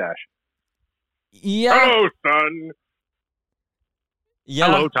mustache. Yeah. Hello, son. Yeah.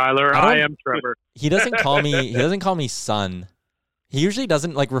 Hello, Tyler. I am Trevor. He doesn't call me son. He usually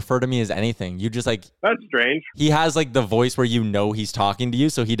doesn't like refer to me as anything. You just like, that's strange. He has like the voice where you know he's talking to you,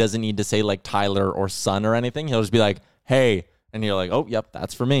 so he doesn't need to say like Tyler or son or anything. He'll just be like, hey, and you're like, oh, yep,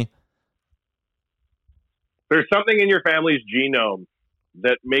 that's for me. There's something in your family's genome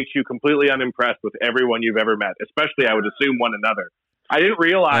that makes you completely unimpressed with everyone you've ever met, especially, I would assume, one another. I didn't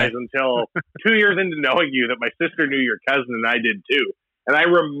realize until 2 years into knowing you that my sister knew your cousin and I did too. And I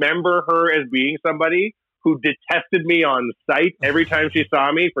remember her as being somebody who detested me on sight every time she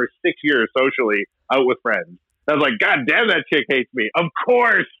saw me for 6 years socially out with friends. I was like, God damn, that chick hates me. Of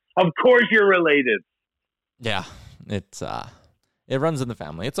course you're related. Yeah, it's it runs in the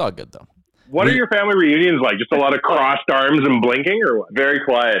family. It's all good though. What are your family reunions like? Just a lot of crossed arms and blinking, or what? Very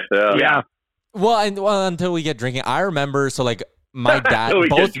quiet. Yeah. Well, until we get drinking. I remember, so like my dad,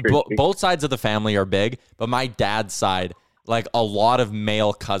 both sides of the family are big, but my dad's side, like a lot of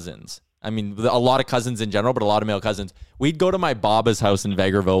male cousins. I mean, a lot of cousins in general, but a lot of male cousins. We'd go to my Baba's house in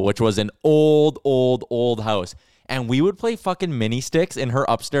Vegreville, which was an old house. And we would play fucking mini sticks in her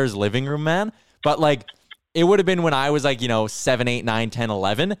upstairs living room, man. But like, it would have been when I was like, 7, 8, 9, 10,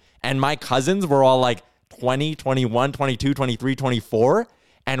 11. And my cousins were all like 20, 21, 22, 23, 24.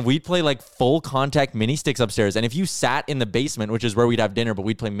 And we'd play like full contact mini sticks upstairs. And if you sat in the basement, which is where we'd have dinner, but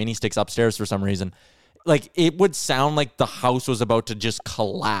we'd play mini sticks upstairs for some reason, like it would sound like the house was about to just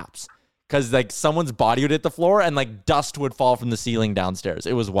collapse. Because like someone's body would hit the floor and like dust would fall from the ceiling downstairs.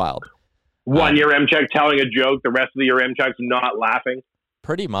 It was wild. One year Remchuk telling a joke, the rest of the year Remchuk's not laughing.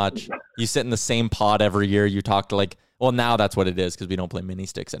 Pretty much. You sit in the same pod every year. You talk to like, well, now that's what it is because we don't play mini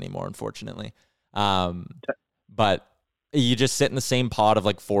sticks anymore, unfortunately. But you just sit in the same pod of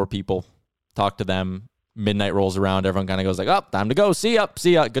like 4 people, talk to them. Midnight rolls around. Everyone kind of goes like, oh, time to go. See ya.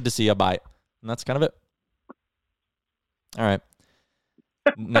 Good to see ya. Bye. And that's kind of it. All right.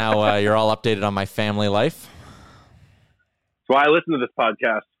 Now you're all updated on my family life. That's why I listen to this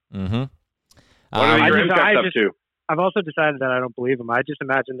podcast. Mm-hmm. What are your Remchucks up to? I've also decided that I don't believe them. I just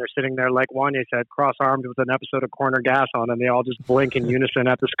imagine they're sitting there, like Wanye said, cross-armed with an episode of Corner Gas on, and they all just blink in unison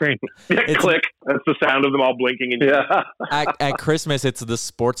at the screen. Click. That's the sound of them all blinking. At Christmas, it's the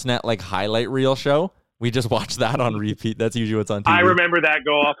Sportsnet like highlight reel show. We just watch that on repeat. That's usually what's on TV. I remember that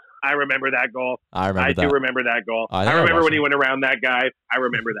goal. I do remember that goal. I remember when he went around that guy. I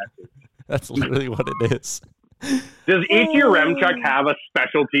remember that too. That's literally what it is. Does each of your Remchuk have a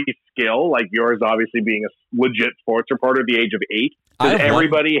specialty skill, like yours obviously being a legit sports reporter at the age of 8? Does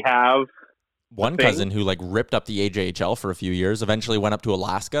everybody have one cousin who like ripped up the AJHL for a few years, eventually went up to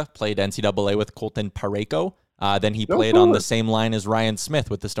Alaska, played NCAA with Colton Parayko. Then he played on the same line as Ryan Smith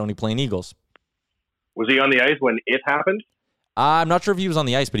with the Stony Plain Eagles. Was he on the ice when it happened? I'm not sure if he was on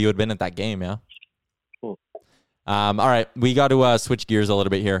the ice, but he would have been at that game, yeah. All right, we got to switch gears a little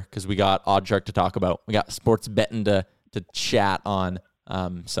bit here because we got OddsShark to talk about. We got sports betting to chat on.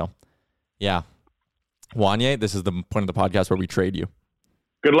 So, yeah. Wanye, this is the point of the podcast where we trade you.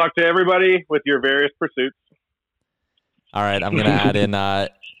 Good luck to everybody with your various pursuits. All right, I'm going to add in...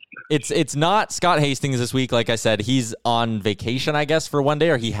 It's not Scott Hastings this week. Like I said, he's on vacation, I guess, for one day,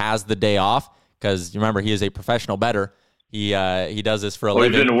 or he has the day off because, remember, he is a professional bettor. He does this for a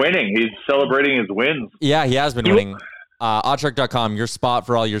living. He's been winning. He's celebrating his wins. Yeah, he has been winning. OddsShark.com, your spot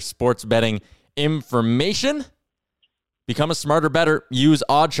for all your sports betting information. Become a smarter bettor. Use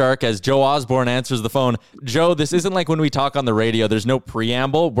OddsShark as Joe Osborne answers the phone. Joe, this isn't like when we talk on the radio. There's no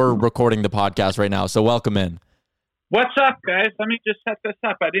preamble. We're recording the podcast right now, so welcome in. What's up, guys? Let me just set this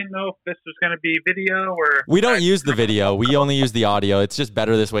up. I didn't know if this was going to be video or... We don't use the video. We only use the audio. It's just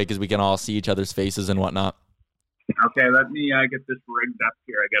better this way because we can all see each other's faces and whatnot. Okay, let me get this rigged up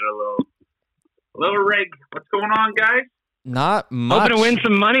here. I got a little rig. What's going on, guys? Not much. Hoping to win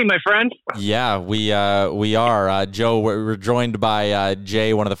some money, my friend. Yeah, we are. Joe, we're joined by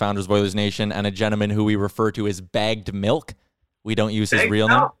Jay, one of the founders of Oilers Nation, and a gentleman who we refer to as Bagged Milk. We don't use his real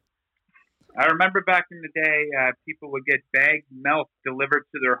name. I remember back in the day, people would get bagged milk delivered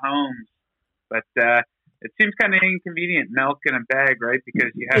to their homes, but it seems kind of inconvenient, milk in a bag, right?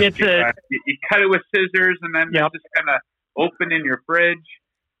 Because you have you cut it with scissors, and then it's just kind of open in your fridge.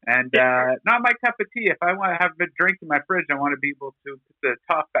 And not my cup of tea. If I want to have a drink in my fridge, I want to be able to put the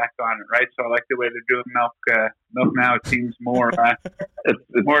top back on it, right? So I like the way they're doing milk. Milk now, it seems more. It's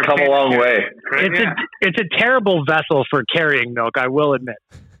more come a long way. It's a terrible vessel for carrying milk, I will admit.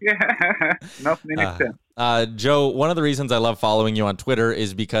 Yeah, nothing makes sense. Joe, one of the reasons I love following you on Twitter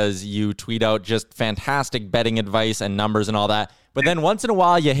is because you tweet out just fantastic betting advice and numbers and all that. But then once in a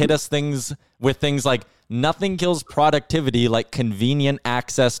while, you hit us with things like nothing kills productivity like convenient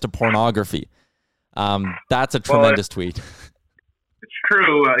access to pornography. That's a tremendous tweet. It's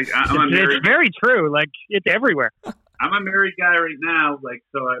true. It's very true. Like, it's everywhere. I'm a married guy right now,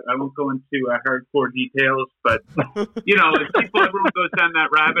 so I won't go into hardcore details, but, everyone goes down that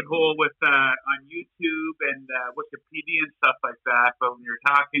rabbit hole with on YouTube and Wikipedia and stuff like that, but when you're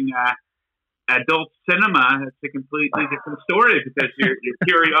talking adult cinema, it's a completely different story because your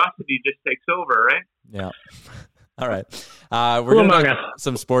curiosity just takes over, right? Yeah. All right. We're going to do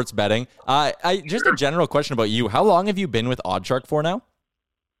some sports betting. Just a general question about you. How long have you been with OddsShark for now?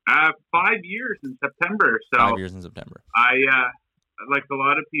 5 years in September. So 5 years in September. I, like a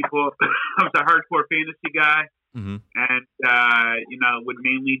lot of people, I was a hardcore fantasy guy. Mm-hmm. And, would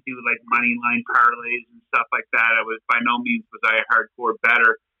mainly do like money line parlays and stuff like that. I was by no means was I a hardcore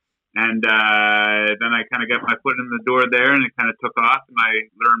bettor. And then I kind of got my foot in the door there, and it kind of took off, and I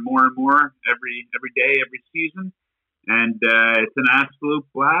learned more and more every day, every season. And it's an absolute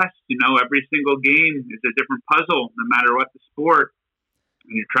blast. Every single game is a different puzzle, no matter what the sport.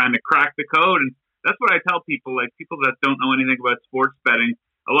 And you're trying to crack the code. And that's what I tell people, like people that don't know anything about sports betting.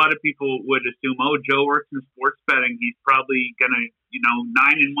 A lot of people would assume, Joe works in sports betting. He's probably going to,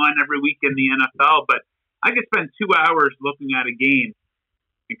 9-1 every week in the NFL. But I could spend 2 hours looking at a game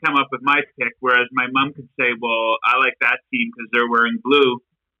and come up with my pick, whereas my mom could say, well, I like that team because they're wearing blue.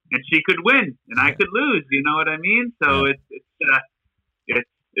 And she could win, and I could lose. You know what I mean? So it's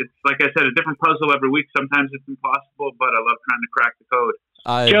like I said, a different puzzle every week. Sometimes it's impossible, but I love trying to crack the code.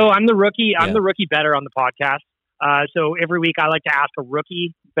 Joe, I'm the rookie. I'm the rookie bettor on the podcast. So every week I like to ask a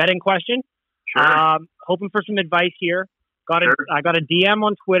rookie betting question. Sure. Hoping for some advice here. I got a DM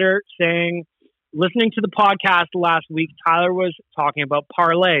on Twitter saying, listening to the podcast last week, Tyler was talking about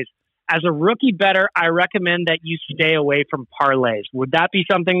parlays. As a rookie bettor, I recommend that you stay away from parlays. Would that be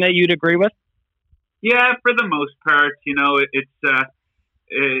something that you'd agree with? Yeah, for the most part. It's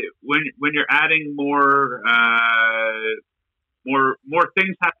when you're adding more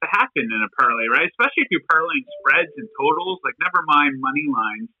things have to happen in a parlay, right? Especially if you're parlaying spreads and totals, like never mind money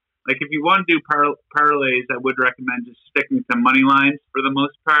lines. Like if you want to do parlays, I would recommend just sticking to money lines for the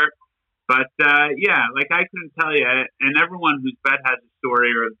most part. But like I couldn't tell you, and everyone who's bet has a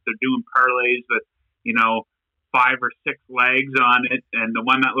story, or they're doing parlays with, 5 or 6 legs on it, and the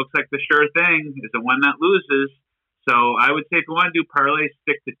one that looks like the sure thing is the one that loses. So I would say if you want to do parlays,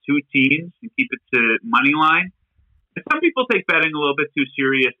 stick to 2 teams and keep it to money line. And some people take betting a little bit too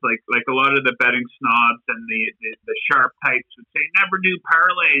serious, like a lot of the betting snobs and the sharp types would say never do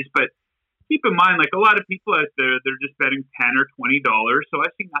parlays. But keep in mind, like a lot of people out there, they're just betting $10 or $20. So I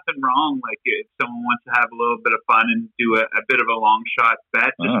see nothing wrong. Like if someone wants to have a little bit of fun and do a bit of a long shot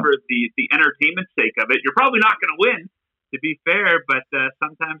bet just for the entertainment sake of it, you're probably not going to win, to be fair. But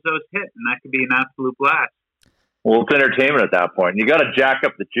sometimes those hit, and that can be an absolute blast. Well, it's entertainment at that point. You got to jack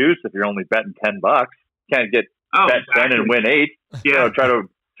up the juice if you're only betting $10. Can't get bet exactly. 10 and win 8. Yeah, try to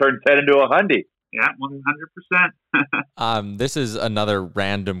turn 10 into a hundy. Yeah, 100%. This is another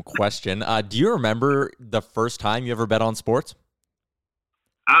random question. Do you remember the first time you ever bet on sports?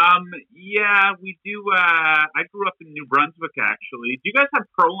 Yeah, we do. I grew up in New Brunswick, actually. Do you guys have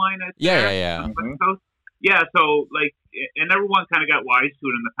Proline out there? Yeah. Mm-hmm. Yeah, so like, and everyone kind of got wise to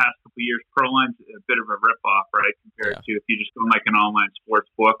it in the past couple of years. Proline's a bit of a ripoff, right, compared to if you just go like an online sports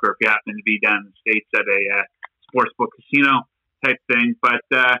book, or if you happen to be down in the States at a sports book casino type thing. But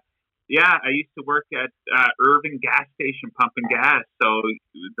yeah, I used to work at Irving gas station pumping gas. So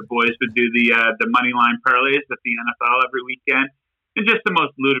the boys would do the money line parlays at the NFL every weekend, and just the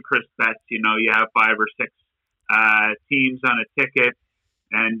most ludicrous bets. You have 5 or 6 teams on a ticket.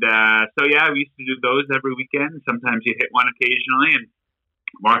 And so, yeah, we used to do those every weekend. Sometimes you hit one occasionally and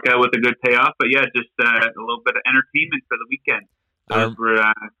walk out with a good payoff. But, yeah, just a little bit of entertainment for the weekend. Those were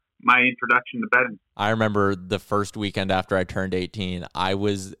my introduction to betting. I remember the first weekend after I turned 18, I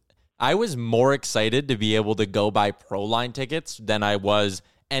was more excited to be able to go buy Proline tickets than I was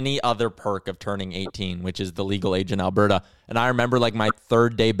any other perk of turning 18, which is the legal age in Alberta. And I remember, like, my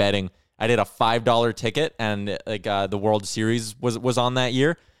third day betting, I did a $5 ticket, and like the World Series was on that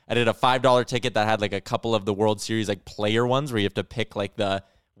year. I did a $5 ticket that had like a couple of the World Series like player ones where you have to pick like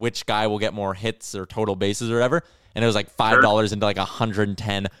which guy will get more hits or total bases or whatever. And it was like $5 into like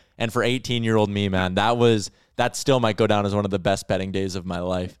 110. And for 18-year-old me, man, that still might go down as one of the best betting days of my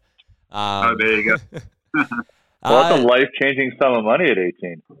life. There you go. Well, that's a life-changing sum of money at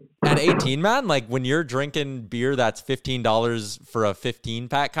 18. At 18, man, like when you're drinking beer that's $15 for a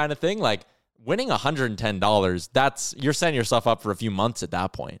 15-pack kind of thing, like winning $110, you're setting yourself up for a few months at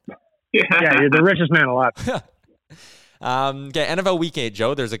that point. Yeah, you're the richest man alive. Okay, NFL Week 8,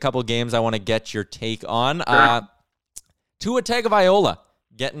 Joe. There's a couple games I want to get your take on. Sure. Tua Tagovailoa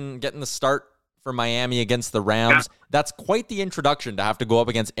getting the start for Miami against the Rams. Yeah. That's quite the introduction to have to go up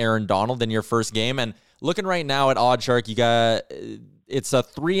against Aaron Donald in your first game. And looking right now at OddsShark, it's a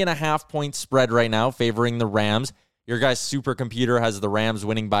 3.5 point spread right now favoring the Rams. Your guy's supercomputer has the Rams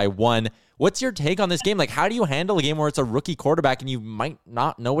winning by 1. What's your take on this game? Like, how do you handle a game where it's a rookie quarterback and you might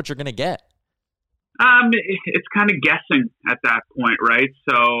not know what you're going to get? It's kind of guessing at that point, right?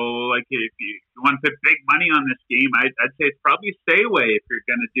 So, like, if you want to put big money on this game, I'd say it's probably a stay away if you're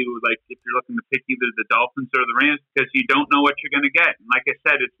going to do, like, if you're looking to pick either the Dolphins or the Rams, because you don't know what you're going to get. And like I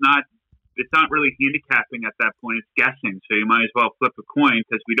said, it's not really handicapping at that point. It's guessing. So you might as well flip a coin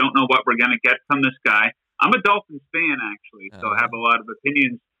because we don't know what we're going to get from this guy. I'm a Dolphins fan, actually, so I have a lot of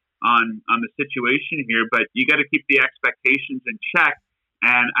opinions on the situation here, but you got to keep the expectations in check.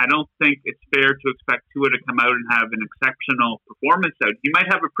 And I don't think it's fair to expect Tua to come out and have an exceptional performance out. He might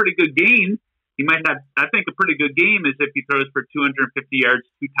have a pretty good game. I think a pretty good game is if he throws for 250 yards,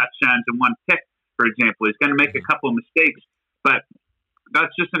 2 touchdowns, and 1 pick, for example. He's going to make a couple of mistakes, but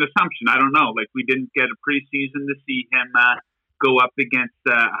that's just an assumption. I don't know. Like, we didn't get a preseason to see him go up against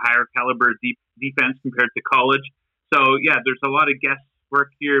a higher caliber defense compared to college. So, yeah, there's a lot of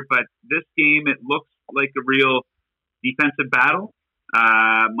guesswork here, but this game, it looks like a real defensive battle.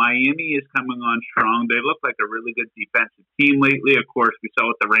 Miami is coming on strong. They look like a really good defensive team lately. Of course, we saw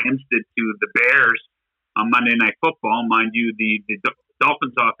what the Rams did to the Bears on Monday Night Football. Mind you, the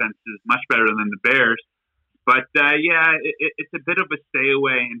Dolphins offense is much better than the Bears. But, it's a bit of a stay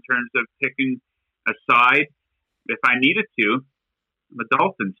away in terms of picking a side. If I needed to, I'm a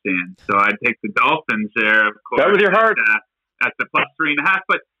Dolphins fan. So I'd take the Dolphins there, of course. Start with your heart. At the plus 3.5.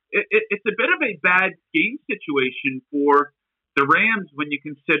 But it's a bit of a bad game situation for the Rams when you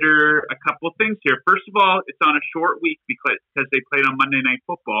consider a couple of things here. First of all, it's on a short week because they played on Monday Night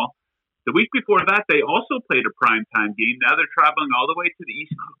Football. The week before that, they also played a primetime game. Now they're traveling all the way to the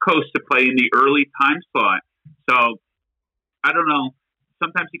East Coast to play in the early time slot. So, I don't know.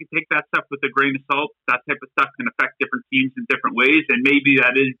 Sometimes you can take that stuff with a grain of salt. That type of stuff can affect different teams in different ways, and maybe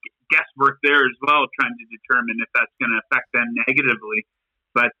that is guesswork there as well, trying to determine if that's going to affect them negatively.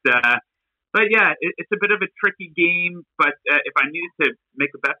 But yeah, it's a bit of a tricky game. But if I needed to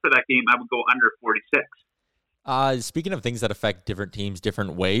make a bet for that game, I would go under 46. Speaking of things that affect different teams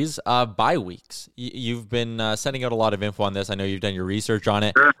different ways, bye weeks. You've been sending out a lot of info on this. I know you've done your research on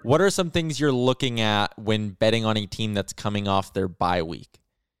it. Sure. What are some things you're looking at when betting on a team that's coming off their bye week?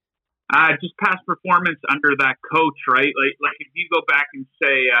 Just past performance under that coach, right? Like if you go back and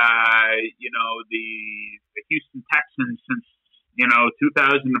say, the Houston Texans since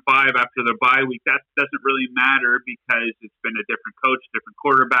 2005 after their bye week, that doesn't really matter because it's been a different coach, different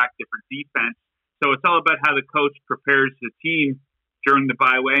quarterback, different defense. So it's all about how the coach prepares the team during the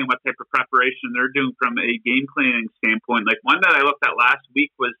bye week and what type of preparation they're doing from a game planning standpoint. Like one that I looked at last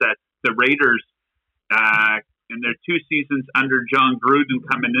week was that the Raiders, in their 2 seasons under John Gruden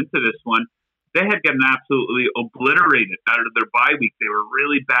coming into this one, they had gotten absolutely obliterated out of their bye week. They were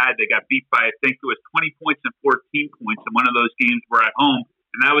really bad. They got beat by, I think it was 20 points and 14 points, and one of those games were at home.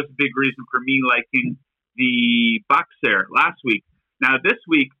 And that was a big reason for me liking the Bucs there last week. Now, this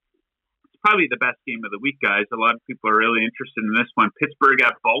week, it's probably the best game of the week, guys. A lot of people are really interested in this one. Pittsburgh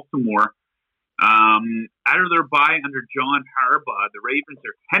at Baltimore. Out of their bye under John Harbaugh, the Ravens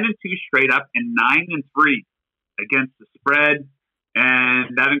are 10-2 straight up and 9-3 against the spread.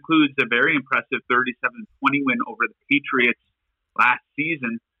 And that includes a very impressive 37-20 win over the Patriots last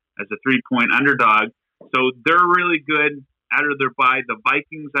season as a 3-point underdog. So they're really good out of their bye. The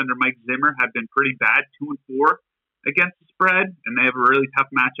Vikings under Mike Zimmer have been pretty bad, 2-4 against the spread, and they have a really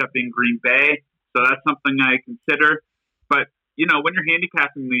tough matchup in Green Bay. So that's something I consider. But, when you're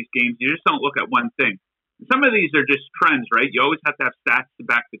handicapping these games, you just don't look at one thing. Some of these are just trends, right? You always have to have stats to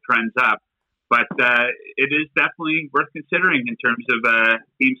back the trends up. But it is definitely worth considering in terms of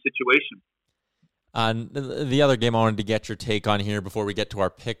game situation. The other game I wanted to get your take on here before we get to our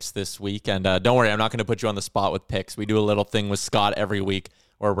picks this week, and don't worry, I'm not going to put you on the spot with picks. We do a little thing with Scott every week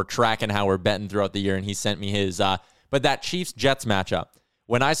where we're tracking how we're betting throughout the year, and he sent me his. But that Chiefs-Jets matchup,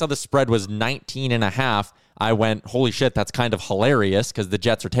 when I saw the spread was 19.5, I went, holy shit, that's kind of hilarious because the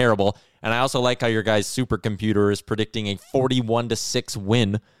Jets are terrible. And I also like how your guys' supercomputer is predicting a 41-6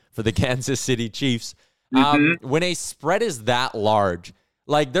 win for the Kansas City Chiefs. When a spread is that large,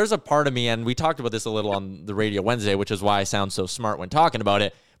 like there's a part of me, and we talked about this a little on the radio Wednesday, which is why I sound so smart when talking about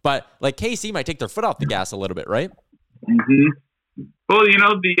it, but like KC might take their foot off the gas a little bit, right? Well,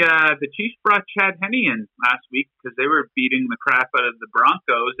 the Chiefs brought Chad Henne in last week because they were beating the crap out of the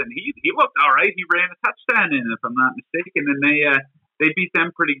Broncos, and he looked all right. He ran a touchdown in, if I'm not mistaken, and they beat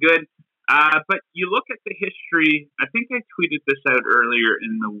them pretty good. But you look at the history. I think I tweeted this out earlier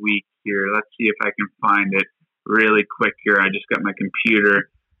in the week here. Let's see if I can find it really quick here. I just got my computer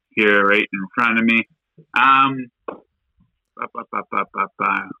here right in front of me.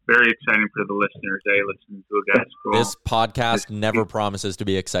 Very exciting for the listeners, listening to a guy score. This podcast never promises to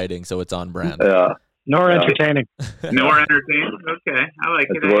be exciting, so it's on brand. Yeah. Nor entertaining. Nor entertaining. Okay, I like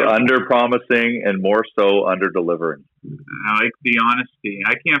it. We're under promising and more so under delivering. I like the honesty.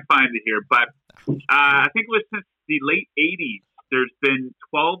 I can't find it here, but I think it was since the late 80s. There's been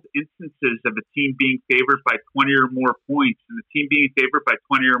 12 instances of a team being favored by 20 or more points, and the team being favored by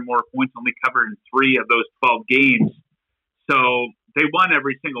 20 or more points only covered in 3 of those 12 games. So they won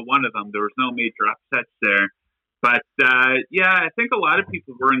every single one of them. There was no major upsets there. But, I think a lot of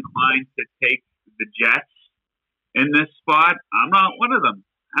people were inclined to take the Jets in this spot. I'm not one of them.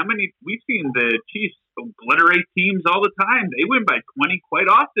 We've seen the Chiefs obliterate teams all the time. They win by 20 quite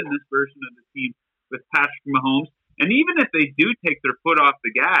often, this version of the team with Patrick Mahomes. And even if they do take their foot off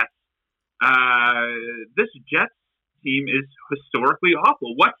the gas, this Jets team is historically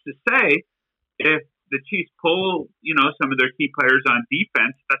awful. What's to say if the Chiefs pull, some of their key players on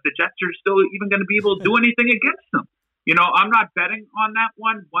defense, that the Jets are still even going to be able to do anything against them? I'm not betting on that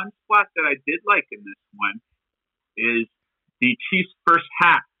one. One spot that I did like in this one is the Chiefs' first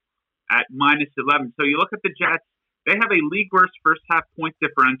half at -11. So you look at the Jets. They have a league worst first half point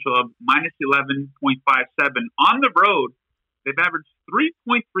differential of -11.57. On the road, they've averaged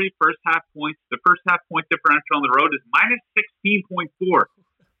 3.3 first half points. The first half point differential on the road is -16.4.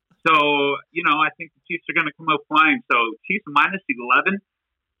 So, I think the Chiefs are going to come out flying. So Chiefs -11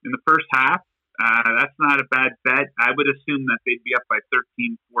 in the first half. That's not a bad bet. I would assume that they'd be up by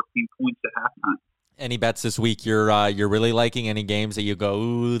 13, 14 points at halftime. Any bets this week you're really liking? Any games that you go,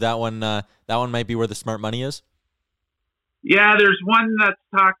 ooh, that one might be where the smart money is? Yeah, there's one that's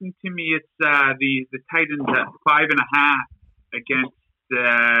talking to me. It's the Titans at 5.5 against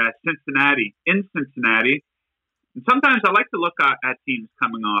Cincinnati, in Cincinnati. And sometimes I like to look at teams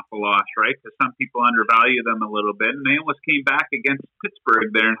coming off a loss, right? Because some people undervalue them a little bit, and they almost came back against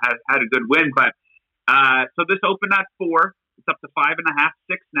Pittsburgh there and had a good win. But so this opened at 4. It's up to 5.5,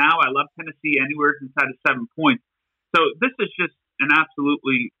 6 now. I love Tennessee anywhere inside of 7 points. So this is just an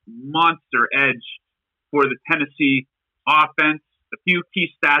absolutely monster edge for the Tennessee offense. A few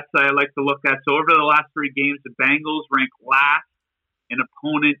key stats that I like to look at. So over the last 3 games, the Bengals rank last in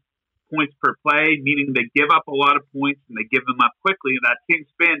opponent points per play, meaning they give up a lot of points and they give them up quickly. In that same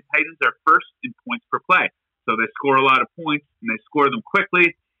span, Titans are first in points per play. So they score a lot of points and they score them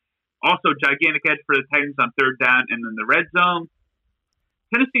quickly. Also, gigantic edge for the Titans on third down and in the red zone.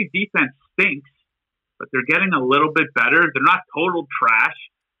 Tennessee defense stinks, but they're getting a little bit better. They're not total trash.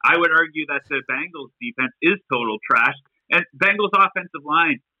 I would argue that the Bengals defense is total trash. And Bengals offensive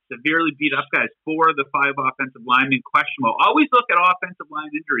line severely beat up guys. 4 of the 5 offensive linemen questionable. Always look at offensive line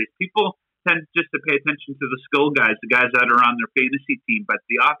injuries. People tend just to pay attention to the skill guys, the guys that are on their fantasy team. But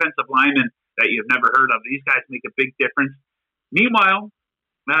the offensive linemen that you've never heard of, these guys make a big difference. Meanwhile,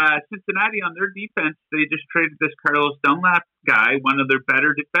 Cincinnati on their defense, they just traded this Carlos Dunlap guy, one of their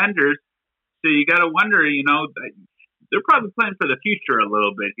better defenders. So you got to wonder, they're probably playing for the future a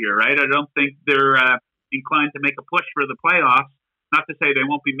little bit here, right? I don't think they're inclined to make a push for the playoffs. Not to say they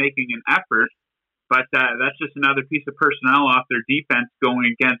won't be making an effort, but that's just another piece of personnel off their defense going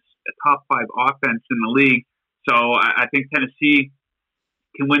against a top 5 offense in the league. So I think Tennessee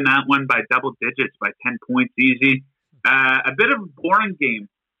can win that one by double digits, by 10 points easy. A bit of a boring game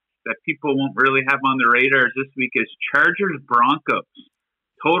that people won't really have on their radars this week is Chargers-Broncos.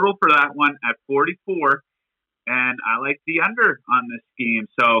 Total for that one at 44, and I like the under on this game.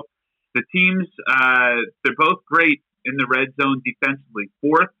 So the teams, they're both great in the red zone defensively.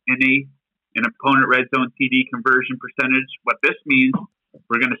 4th and 8th in opponent red zone TD conversion percentage. What this means,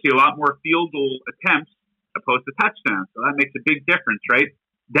 we're going to see a lot more field goal attempts opposed to touchdowns. So that makes a big difference, right?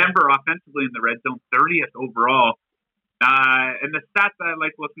 Denver offensively in the red zone, 30th overall. And the stats that I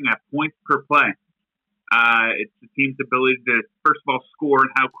like looking at, points per play. It's the team's ability to, first of all, score and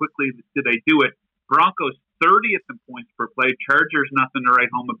how quickly do they do it. Broncos, 30th in points per play. Chargers, nothing to write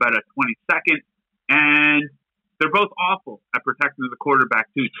home about at 22nd. And they're both awful at protecting the quarterback,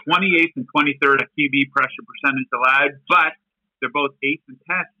 too. 28th and 23rd at QB pressure percentage allowed, but they're both 8th and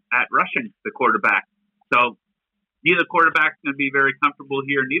 10th at rushing the quarterback. So neither quarterback's going to be very comfortable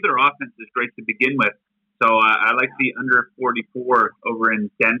here. Neither offense is great to begin with. So I like the under 44 over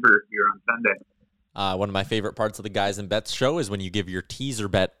in Denver here on Sunday. One of my favorite parts of the Guys and Bets show is when you give your teaser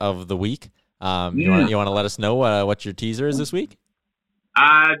bet of the week. You want to let us know what your teaser is this week?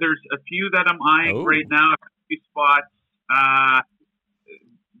 There's a few that I'm eyeing right now. A few spots.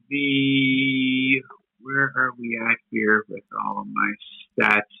 Where are we at here with all of my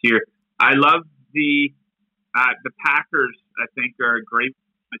stats here? I love the Packers. I think are a great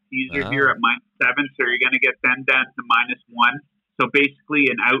teaser here at -7. So you're going to get them down to -1. So basically,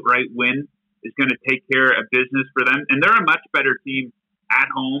 an outright win is going to take care of business for them, and they're a much better team at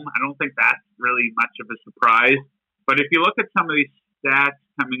home. I don't think that's really much of a surprise. But if you look at some of these stats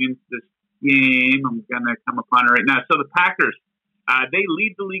coming into this game, I'm going to come upon it right now. So the Packers, they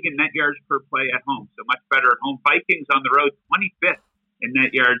lead the league in net yards per play at home, so much better at home. Vikings on the road, 25th in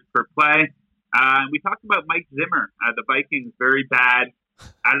net yards per play. We talked about Mike Zimmer. The Vikings, very bad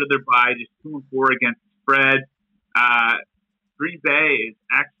out of their bye, just 2-4 against the spread. Green Bay is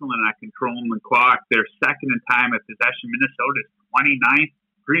excellent at controlling the clock. They're second in time at possession. Minnesota is 29th.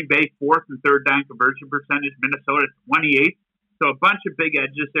 Green Bay, fourth and third down conversion percentage. Minnesota, 28th. So a bunch of big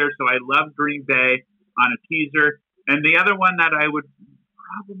edges there. So I love Green Bay on a teaser. And the other one that I would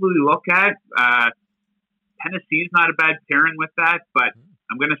probably look at, Tennessee's not a bad pairing with that, but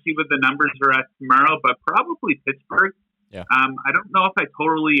I'm going to see what the numbers are at tomorrow, but probably Pittsburgh. Yeah. I don't know if I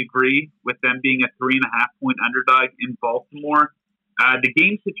totally agree with them being a 3.5-point underdog in Baltimore. The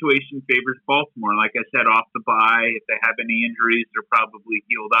game situation favors Baltimore. Like I said, off the bye, if they have any injuries, they're probably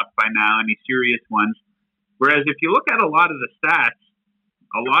healed up by now, any serious ones. Whereas if you look at a lot of the stats,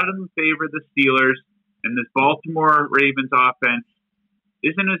 a lot of them favor the Steelers, and this Baltimore Ravens offense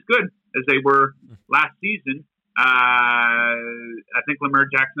isn't as good as they were last season. I think Lamar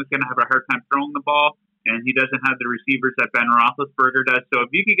Jackson is going to have a hard time throwing the ball, and he doesn't have the receivers that Ben Roethlisberger does. So if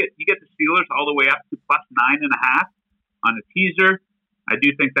you get the Steelers all the way up to plus 9.5 on a teaser, I do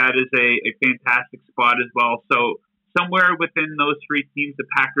think that is a fantastic spot as well. So somewhere within those three teams, the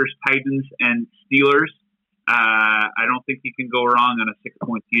Packers, Titans, and Steelers, I don't think you can go wrong on a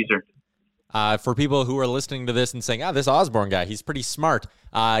 6-point teaser. For people who are listening to this and saying, this Osborne guy, he's pretty smart.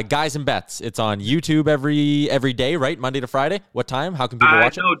 Guys and Bets. It's on YouTube every day, right? Monday to Friday. What time? How can people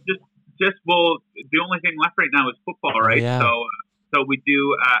watch it? No, well, the only thing left right now is football, right? Yeah. So we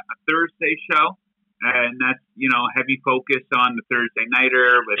do a Thursday show, and that's, heavy focus on the Thursday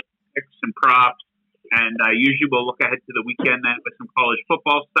nighter with picks and props. And usually we'll look ahead to the weekend then with some college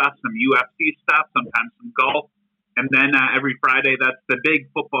football stuff, some UFC stuff, sometimes some golf. And then every Friday, that's the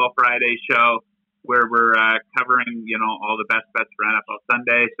big Football Friday show where we're covering, all the best bets for NFL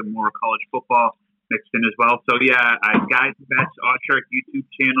Sunday, some more college football mixed in as well. So, Guys and Bets, Autrek YouTube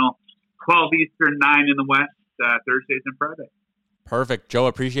channel, 12 Eastern, 9 in the West, Thursdays and Fridays. Perfect. Joe,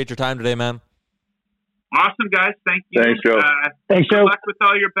 appreciate your time today, man. Awesome, guys. Thank you. Thanks, Joe. Thanks, Joe. Good luck with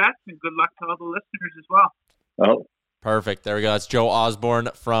all your bets, and good luck to all the listeners as well. Oh, perfect. There we go. That's Joe Osborne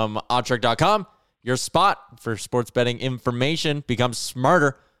from Autrek.com. Your spot for sports betting information. Become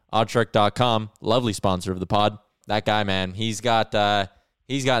smarter. Autrek.com. Lovely sponsor of the pod. That guy, man, he's got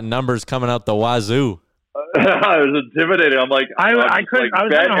numbers coming out the wazoo. I was intimidated. I'm like, I couldn't. I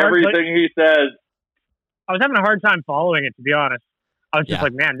was bet everything he says. I was having a hard time following it, to be honest. I was just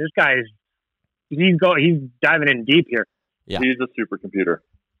like, man, this guy is. He's diving in deep here. Yeah, he's a supercomputer.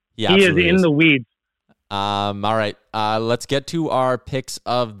 Yeah, he is in the weeds. All right, let's get to our picks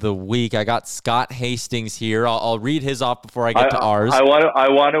of the week. I got Scott Hastings here. I'll read his off before I get to ours. I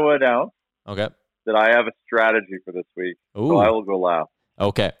want to announce that I have a strategy for this week. Ooh. So I will go last.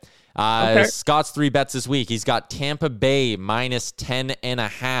 Okay. Scott's 3 bets this week. He's got Tampa Bay minus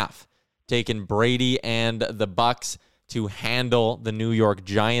 10.5, taking Brady and the Bucks to handle the New York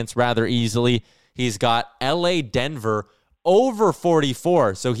Giants rather easily. He's got LA Denver over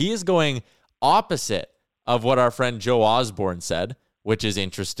 44. So he is going opposite of what our friend Joe Osborne said, which is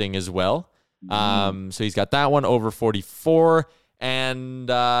interesting as well. So he's got that one over 44. And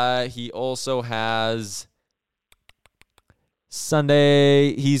he also has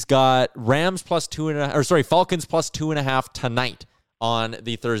Sunday. He's got Rams plus 2.5, Falcons plus 2.5 tonight on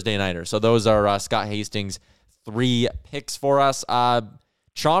the Thursday nighter. So those are Scott Hastings' 3 picks for us.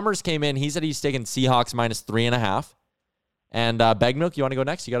 Chalmers came in. He said he's taking Seahawks minus 3.5. And Begmilk, you want to go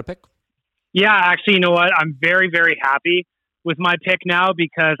next? You got a pick? Yeah, actually, you know what? I'm very, very happy with my pick now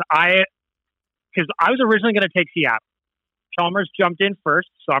because I was originally going to take Seattle. Chalmers jumped in first,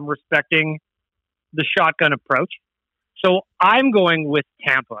 so I'm respecting the shotgun approach. So I'm going with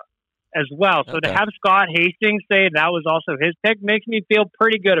Tampa as well. So to have Scott Hastings say that was also his pick makes me feel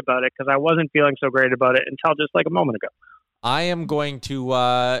pretty good about it because I wasn't feeling so great about it until just like a moment ago. I am going to,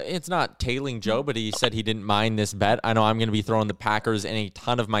 it's not tailing Joe, but he said he didn't mind this bet. I know I'm going to be throwing the Packers in a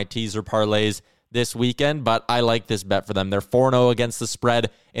ton of my teaser parlays this weekend, but I like this bet for them. They're 4-0 against the spread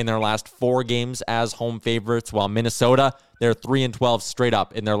in their last 4 games as home favorites, while Minnesota, they're 3-12 straight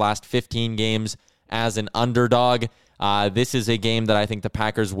up in their last 15 games as an underdog. This is a game that I think the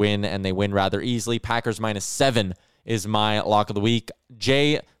Packers win, and they win rather easily. Packers minus 7 is my lock of the week.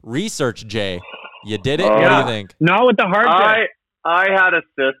 Jay, you did it? What do you think? Not with the hard I had a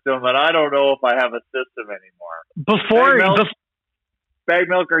system, and I don't know if I have a system anymore. Bag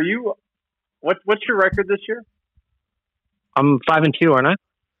Milk, are you? What's your record this year? I'm 5-2, aren't I?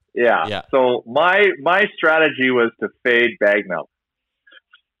 Yeah. So my strategy was to fade Bag Milk.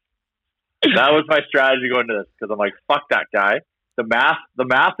 That was my strategy going to this, because I'm like, fuck that guy. The math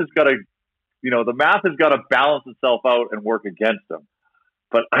has got to balance itself out and work against him.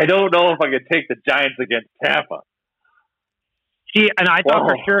 But I don't know if I could take the Giants against Tampa. See, and I thought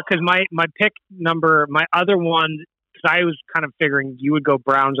for sure, because my pick number, my other one, because I was kind of figuring you would go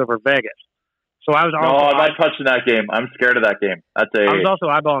Browns over Vegas. So I was also... No, I'm not touching that game. I'm scared of that game. I was also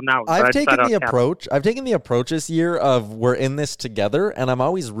eyeballing that one. I've taken the approach this year of we're in this together, and I'm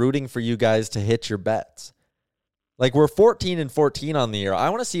always rooting for you guys to hit your bets. Like, we're 14-14 on the year. I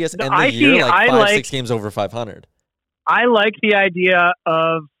want to see us end the year like 5-6 games over 500. I like the idea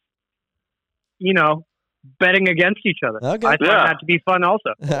of, betting against each other. Okay. I find that to be fun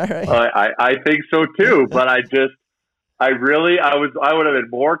also. All right. I think so too, but I would have been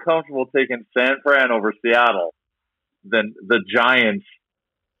more comfortable taking San Fran over Seattle than the Giants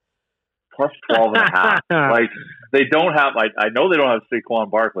plus 12.5. Like, they don't have, I know they don't have Saquon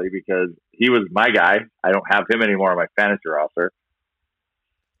Barkley because he was my guy. I don't have him anymore on my fantasy roster.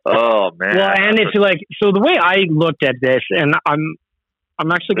 Oh man. Well, and it's like, so the way I looked at this, and I'm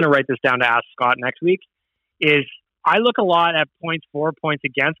actually going to write this down to ask Scott next week, is I look a lot at points for, points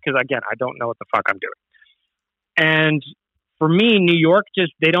against, because again, I don't know what the fuck I'm doing. And for me, New York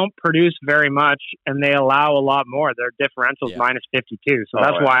they don't produce very much, and they allow a lot more. Their differential's minus 52, so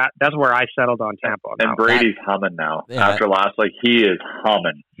that's where I settled on Tampa. And Brady's humming now. After last, he is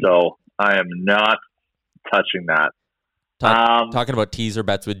humming. So I am not touching that. Talking about teaser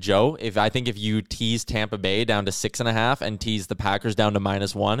bets with Joe, I think if you tease Tampa Bay down to 6.5 and tease the Packers down to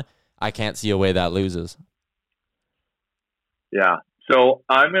 -1, I can't see a way that loses. Yeah. So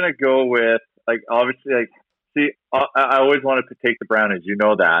I'm gonna go with obviously see, I always wanted to take the Brownies, you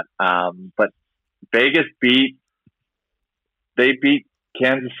know that. But Vegas beat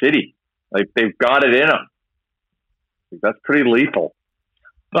Kansas City. They've got it in them. That's pretty lethal.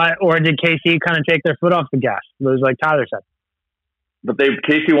 Or did KC kind of take their foot off the gas? Lose like Tyler said. But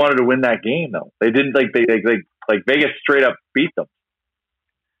KC wanted to win that game though. They didn't Vegas straight up beat them.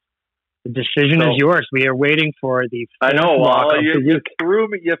 The decision is yours. We are waiting for the. I know. Well, you threw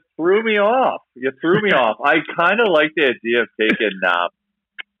me off. I kind of like the idea of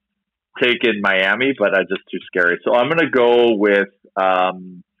taking Miami, but I'm just too scary. So I'm going to go with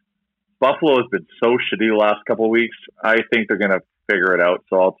Buffalo. Has been so shitty the last couple of weeks. I think they're going to figure it out.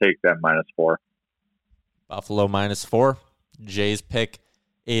 So I'll take them -4. Buffalo -4. Jay's pick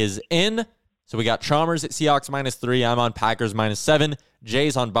is in. So we got Chalmers at Seahawks -3. I'm on Packers -7.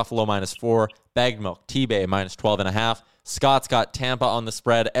 Jay's on Buffalo -4. Bag Milk, T-Bay -12.5. Scott's got Tampa on the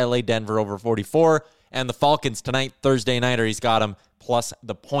spread. LA, Denver over 44. And the Falcons tonight, Thursday nighter, he's got them plus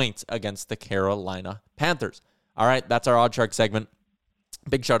the points against the Carolina Panthers. All right, that's our Odd Shark segment.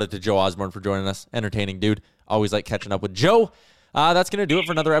 Big shout out to Joe Osborne for joining us. Entertaining dude. Always like catching up with Joe. That's going to do it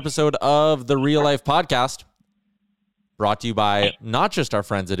for another episode of the Real Life Podcast. Brought to you by not just our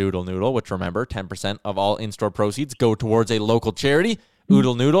friends at Oodle Noodle, which remember, 10% of all in-store proceeds go towards a local charity.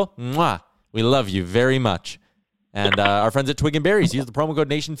 Oodle Noodle, mwah, we love you very much. And our friends at Twig and Berries, use the promo code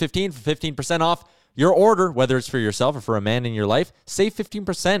NATION15 for 15% off your order, whether it's for yourself or for a man in your life. Save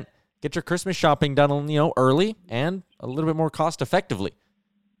 15%. Get your Christmas shopping done, early and a little bit more cost effectively.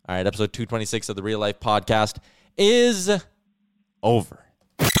 All right, episode 226 of the Real Life Podcast is over.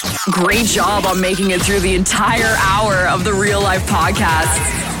 Great job on making it through the entire hour of the Real Life Podcast.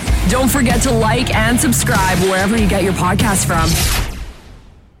 Don't forget to like and subscribe wherever you get your podcasts from.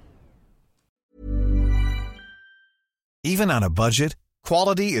 Even on a budget,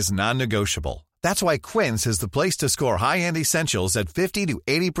 quality is non-negotiable. That's why Quince is the place to score high-end essentials at 50 to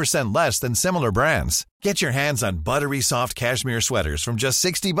 80% less than similar brands. Get your hands on buttery soft cashmere sweaters from just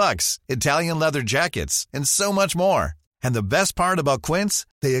 $60, Italian leather jackets, and so much more. And the best part about Quince,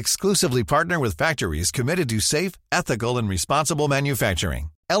 they exclusively partner with factories committed to safe, ethical, and responsible manufacturing.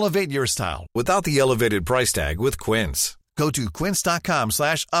 Elevate your style without the elevated price tag with Quince. Go to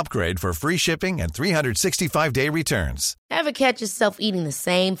quince.com/upgrade for free shipping and 365-day returns. Ever catch yourself eating the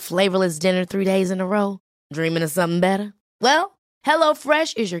same flavorless dinner 3 days in a row? Dreaming of something better? Well,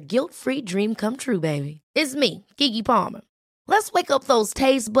 HelloFresh is your guilt-free dream come true, baby. It's me, Keke Palmer. Let's wake up those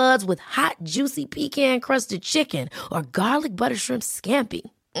taste buds with hot, juicy pecan-crusted chicken or garlic butter shrimp scampi.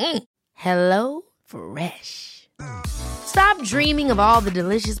 Hello Fresh. Stop dreaming of all the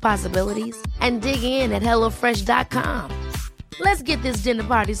delicious possibilities and dig in at HelloFresh.com. Let's get this dinner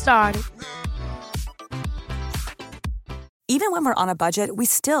party started. Even when we're on a budget, we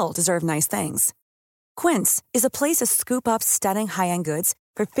still deserve nice things. Quince is a place to scoop up stunning high-end goods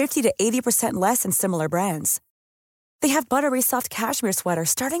for 50 to 80% less than similar brands. They have buttery soft cashmere sweaters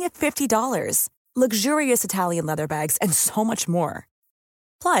starting at $50, luxurious Italian leather bags, and so much more.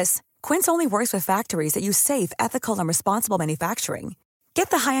 Plus, Quince only works with factories that use safe, ethical, and responsible manufacturing. Get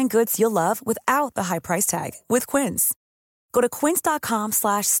the high-end goods you'll love without the high price tag with Quince. Go to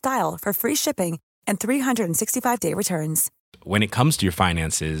quince.com/style for free shipping and 365-day returns. When it comes to your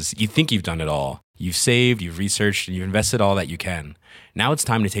finances, you think you've done it all. You've saved, you've researched, and you've invested all that you can. Now it's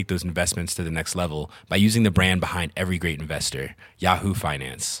time to take those investments to the next level by using the brand behind every great investor, Yahoo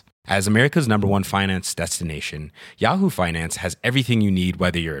Finance. As America's #1 finance destination, Yahoo Finance has everything you need,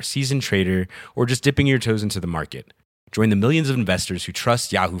 whether you're a seasoned trader or just dipping your toes into the market. Join the millions of investors who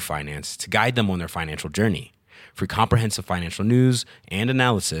trust Yahoo Finance to guide them on their financial journey. For comprehensive financial news and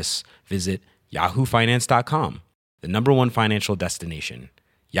analysis, visit yahoofinance.com, the #1 financial destination,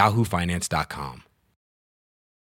 yahoofinance.com.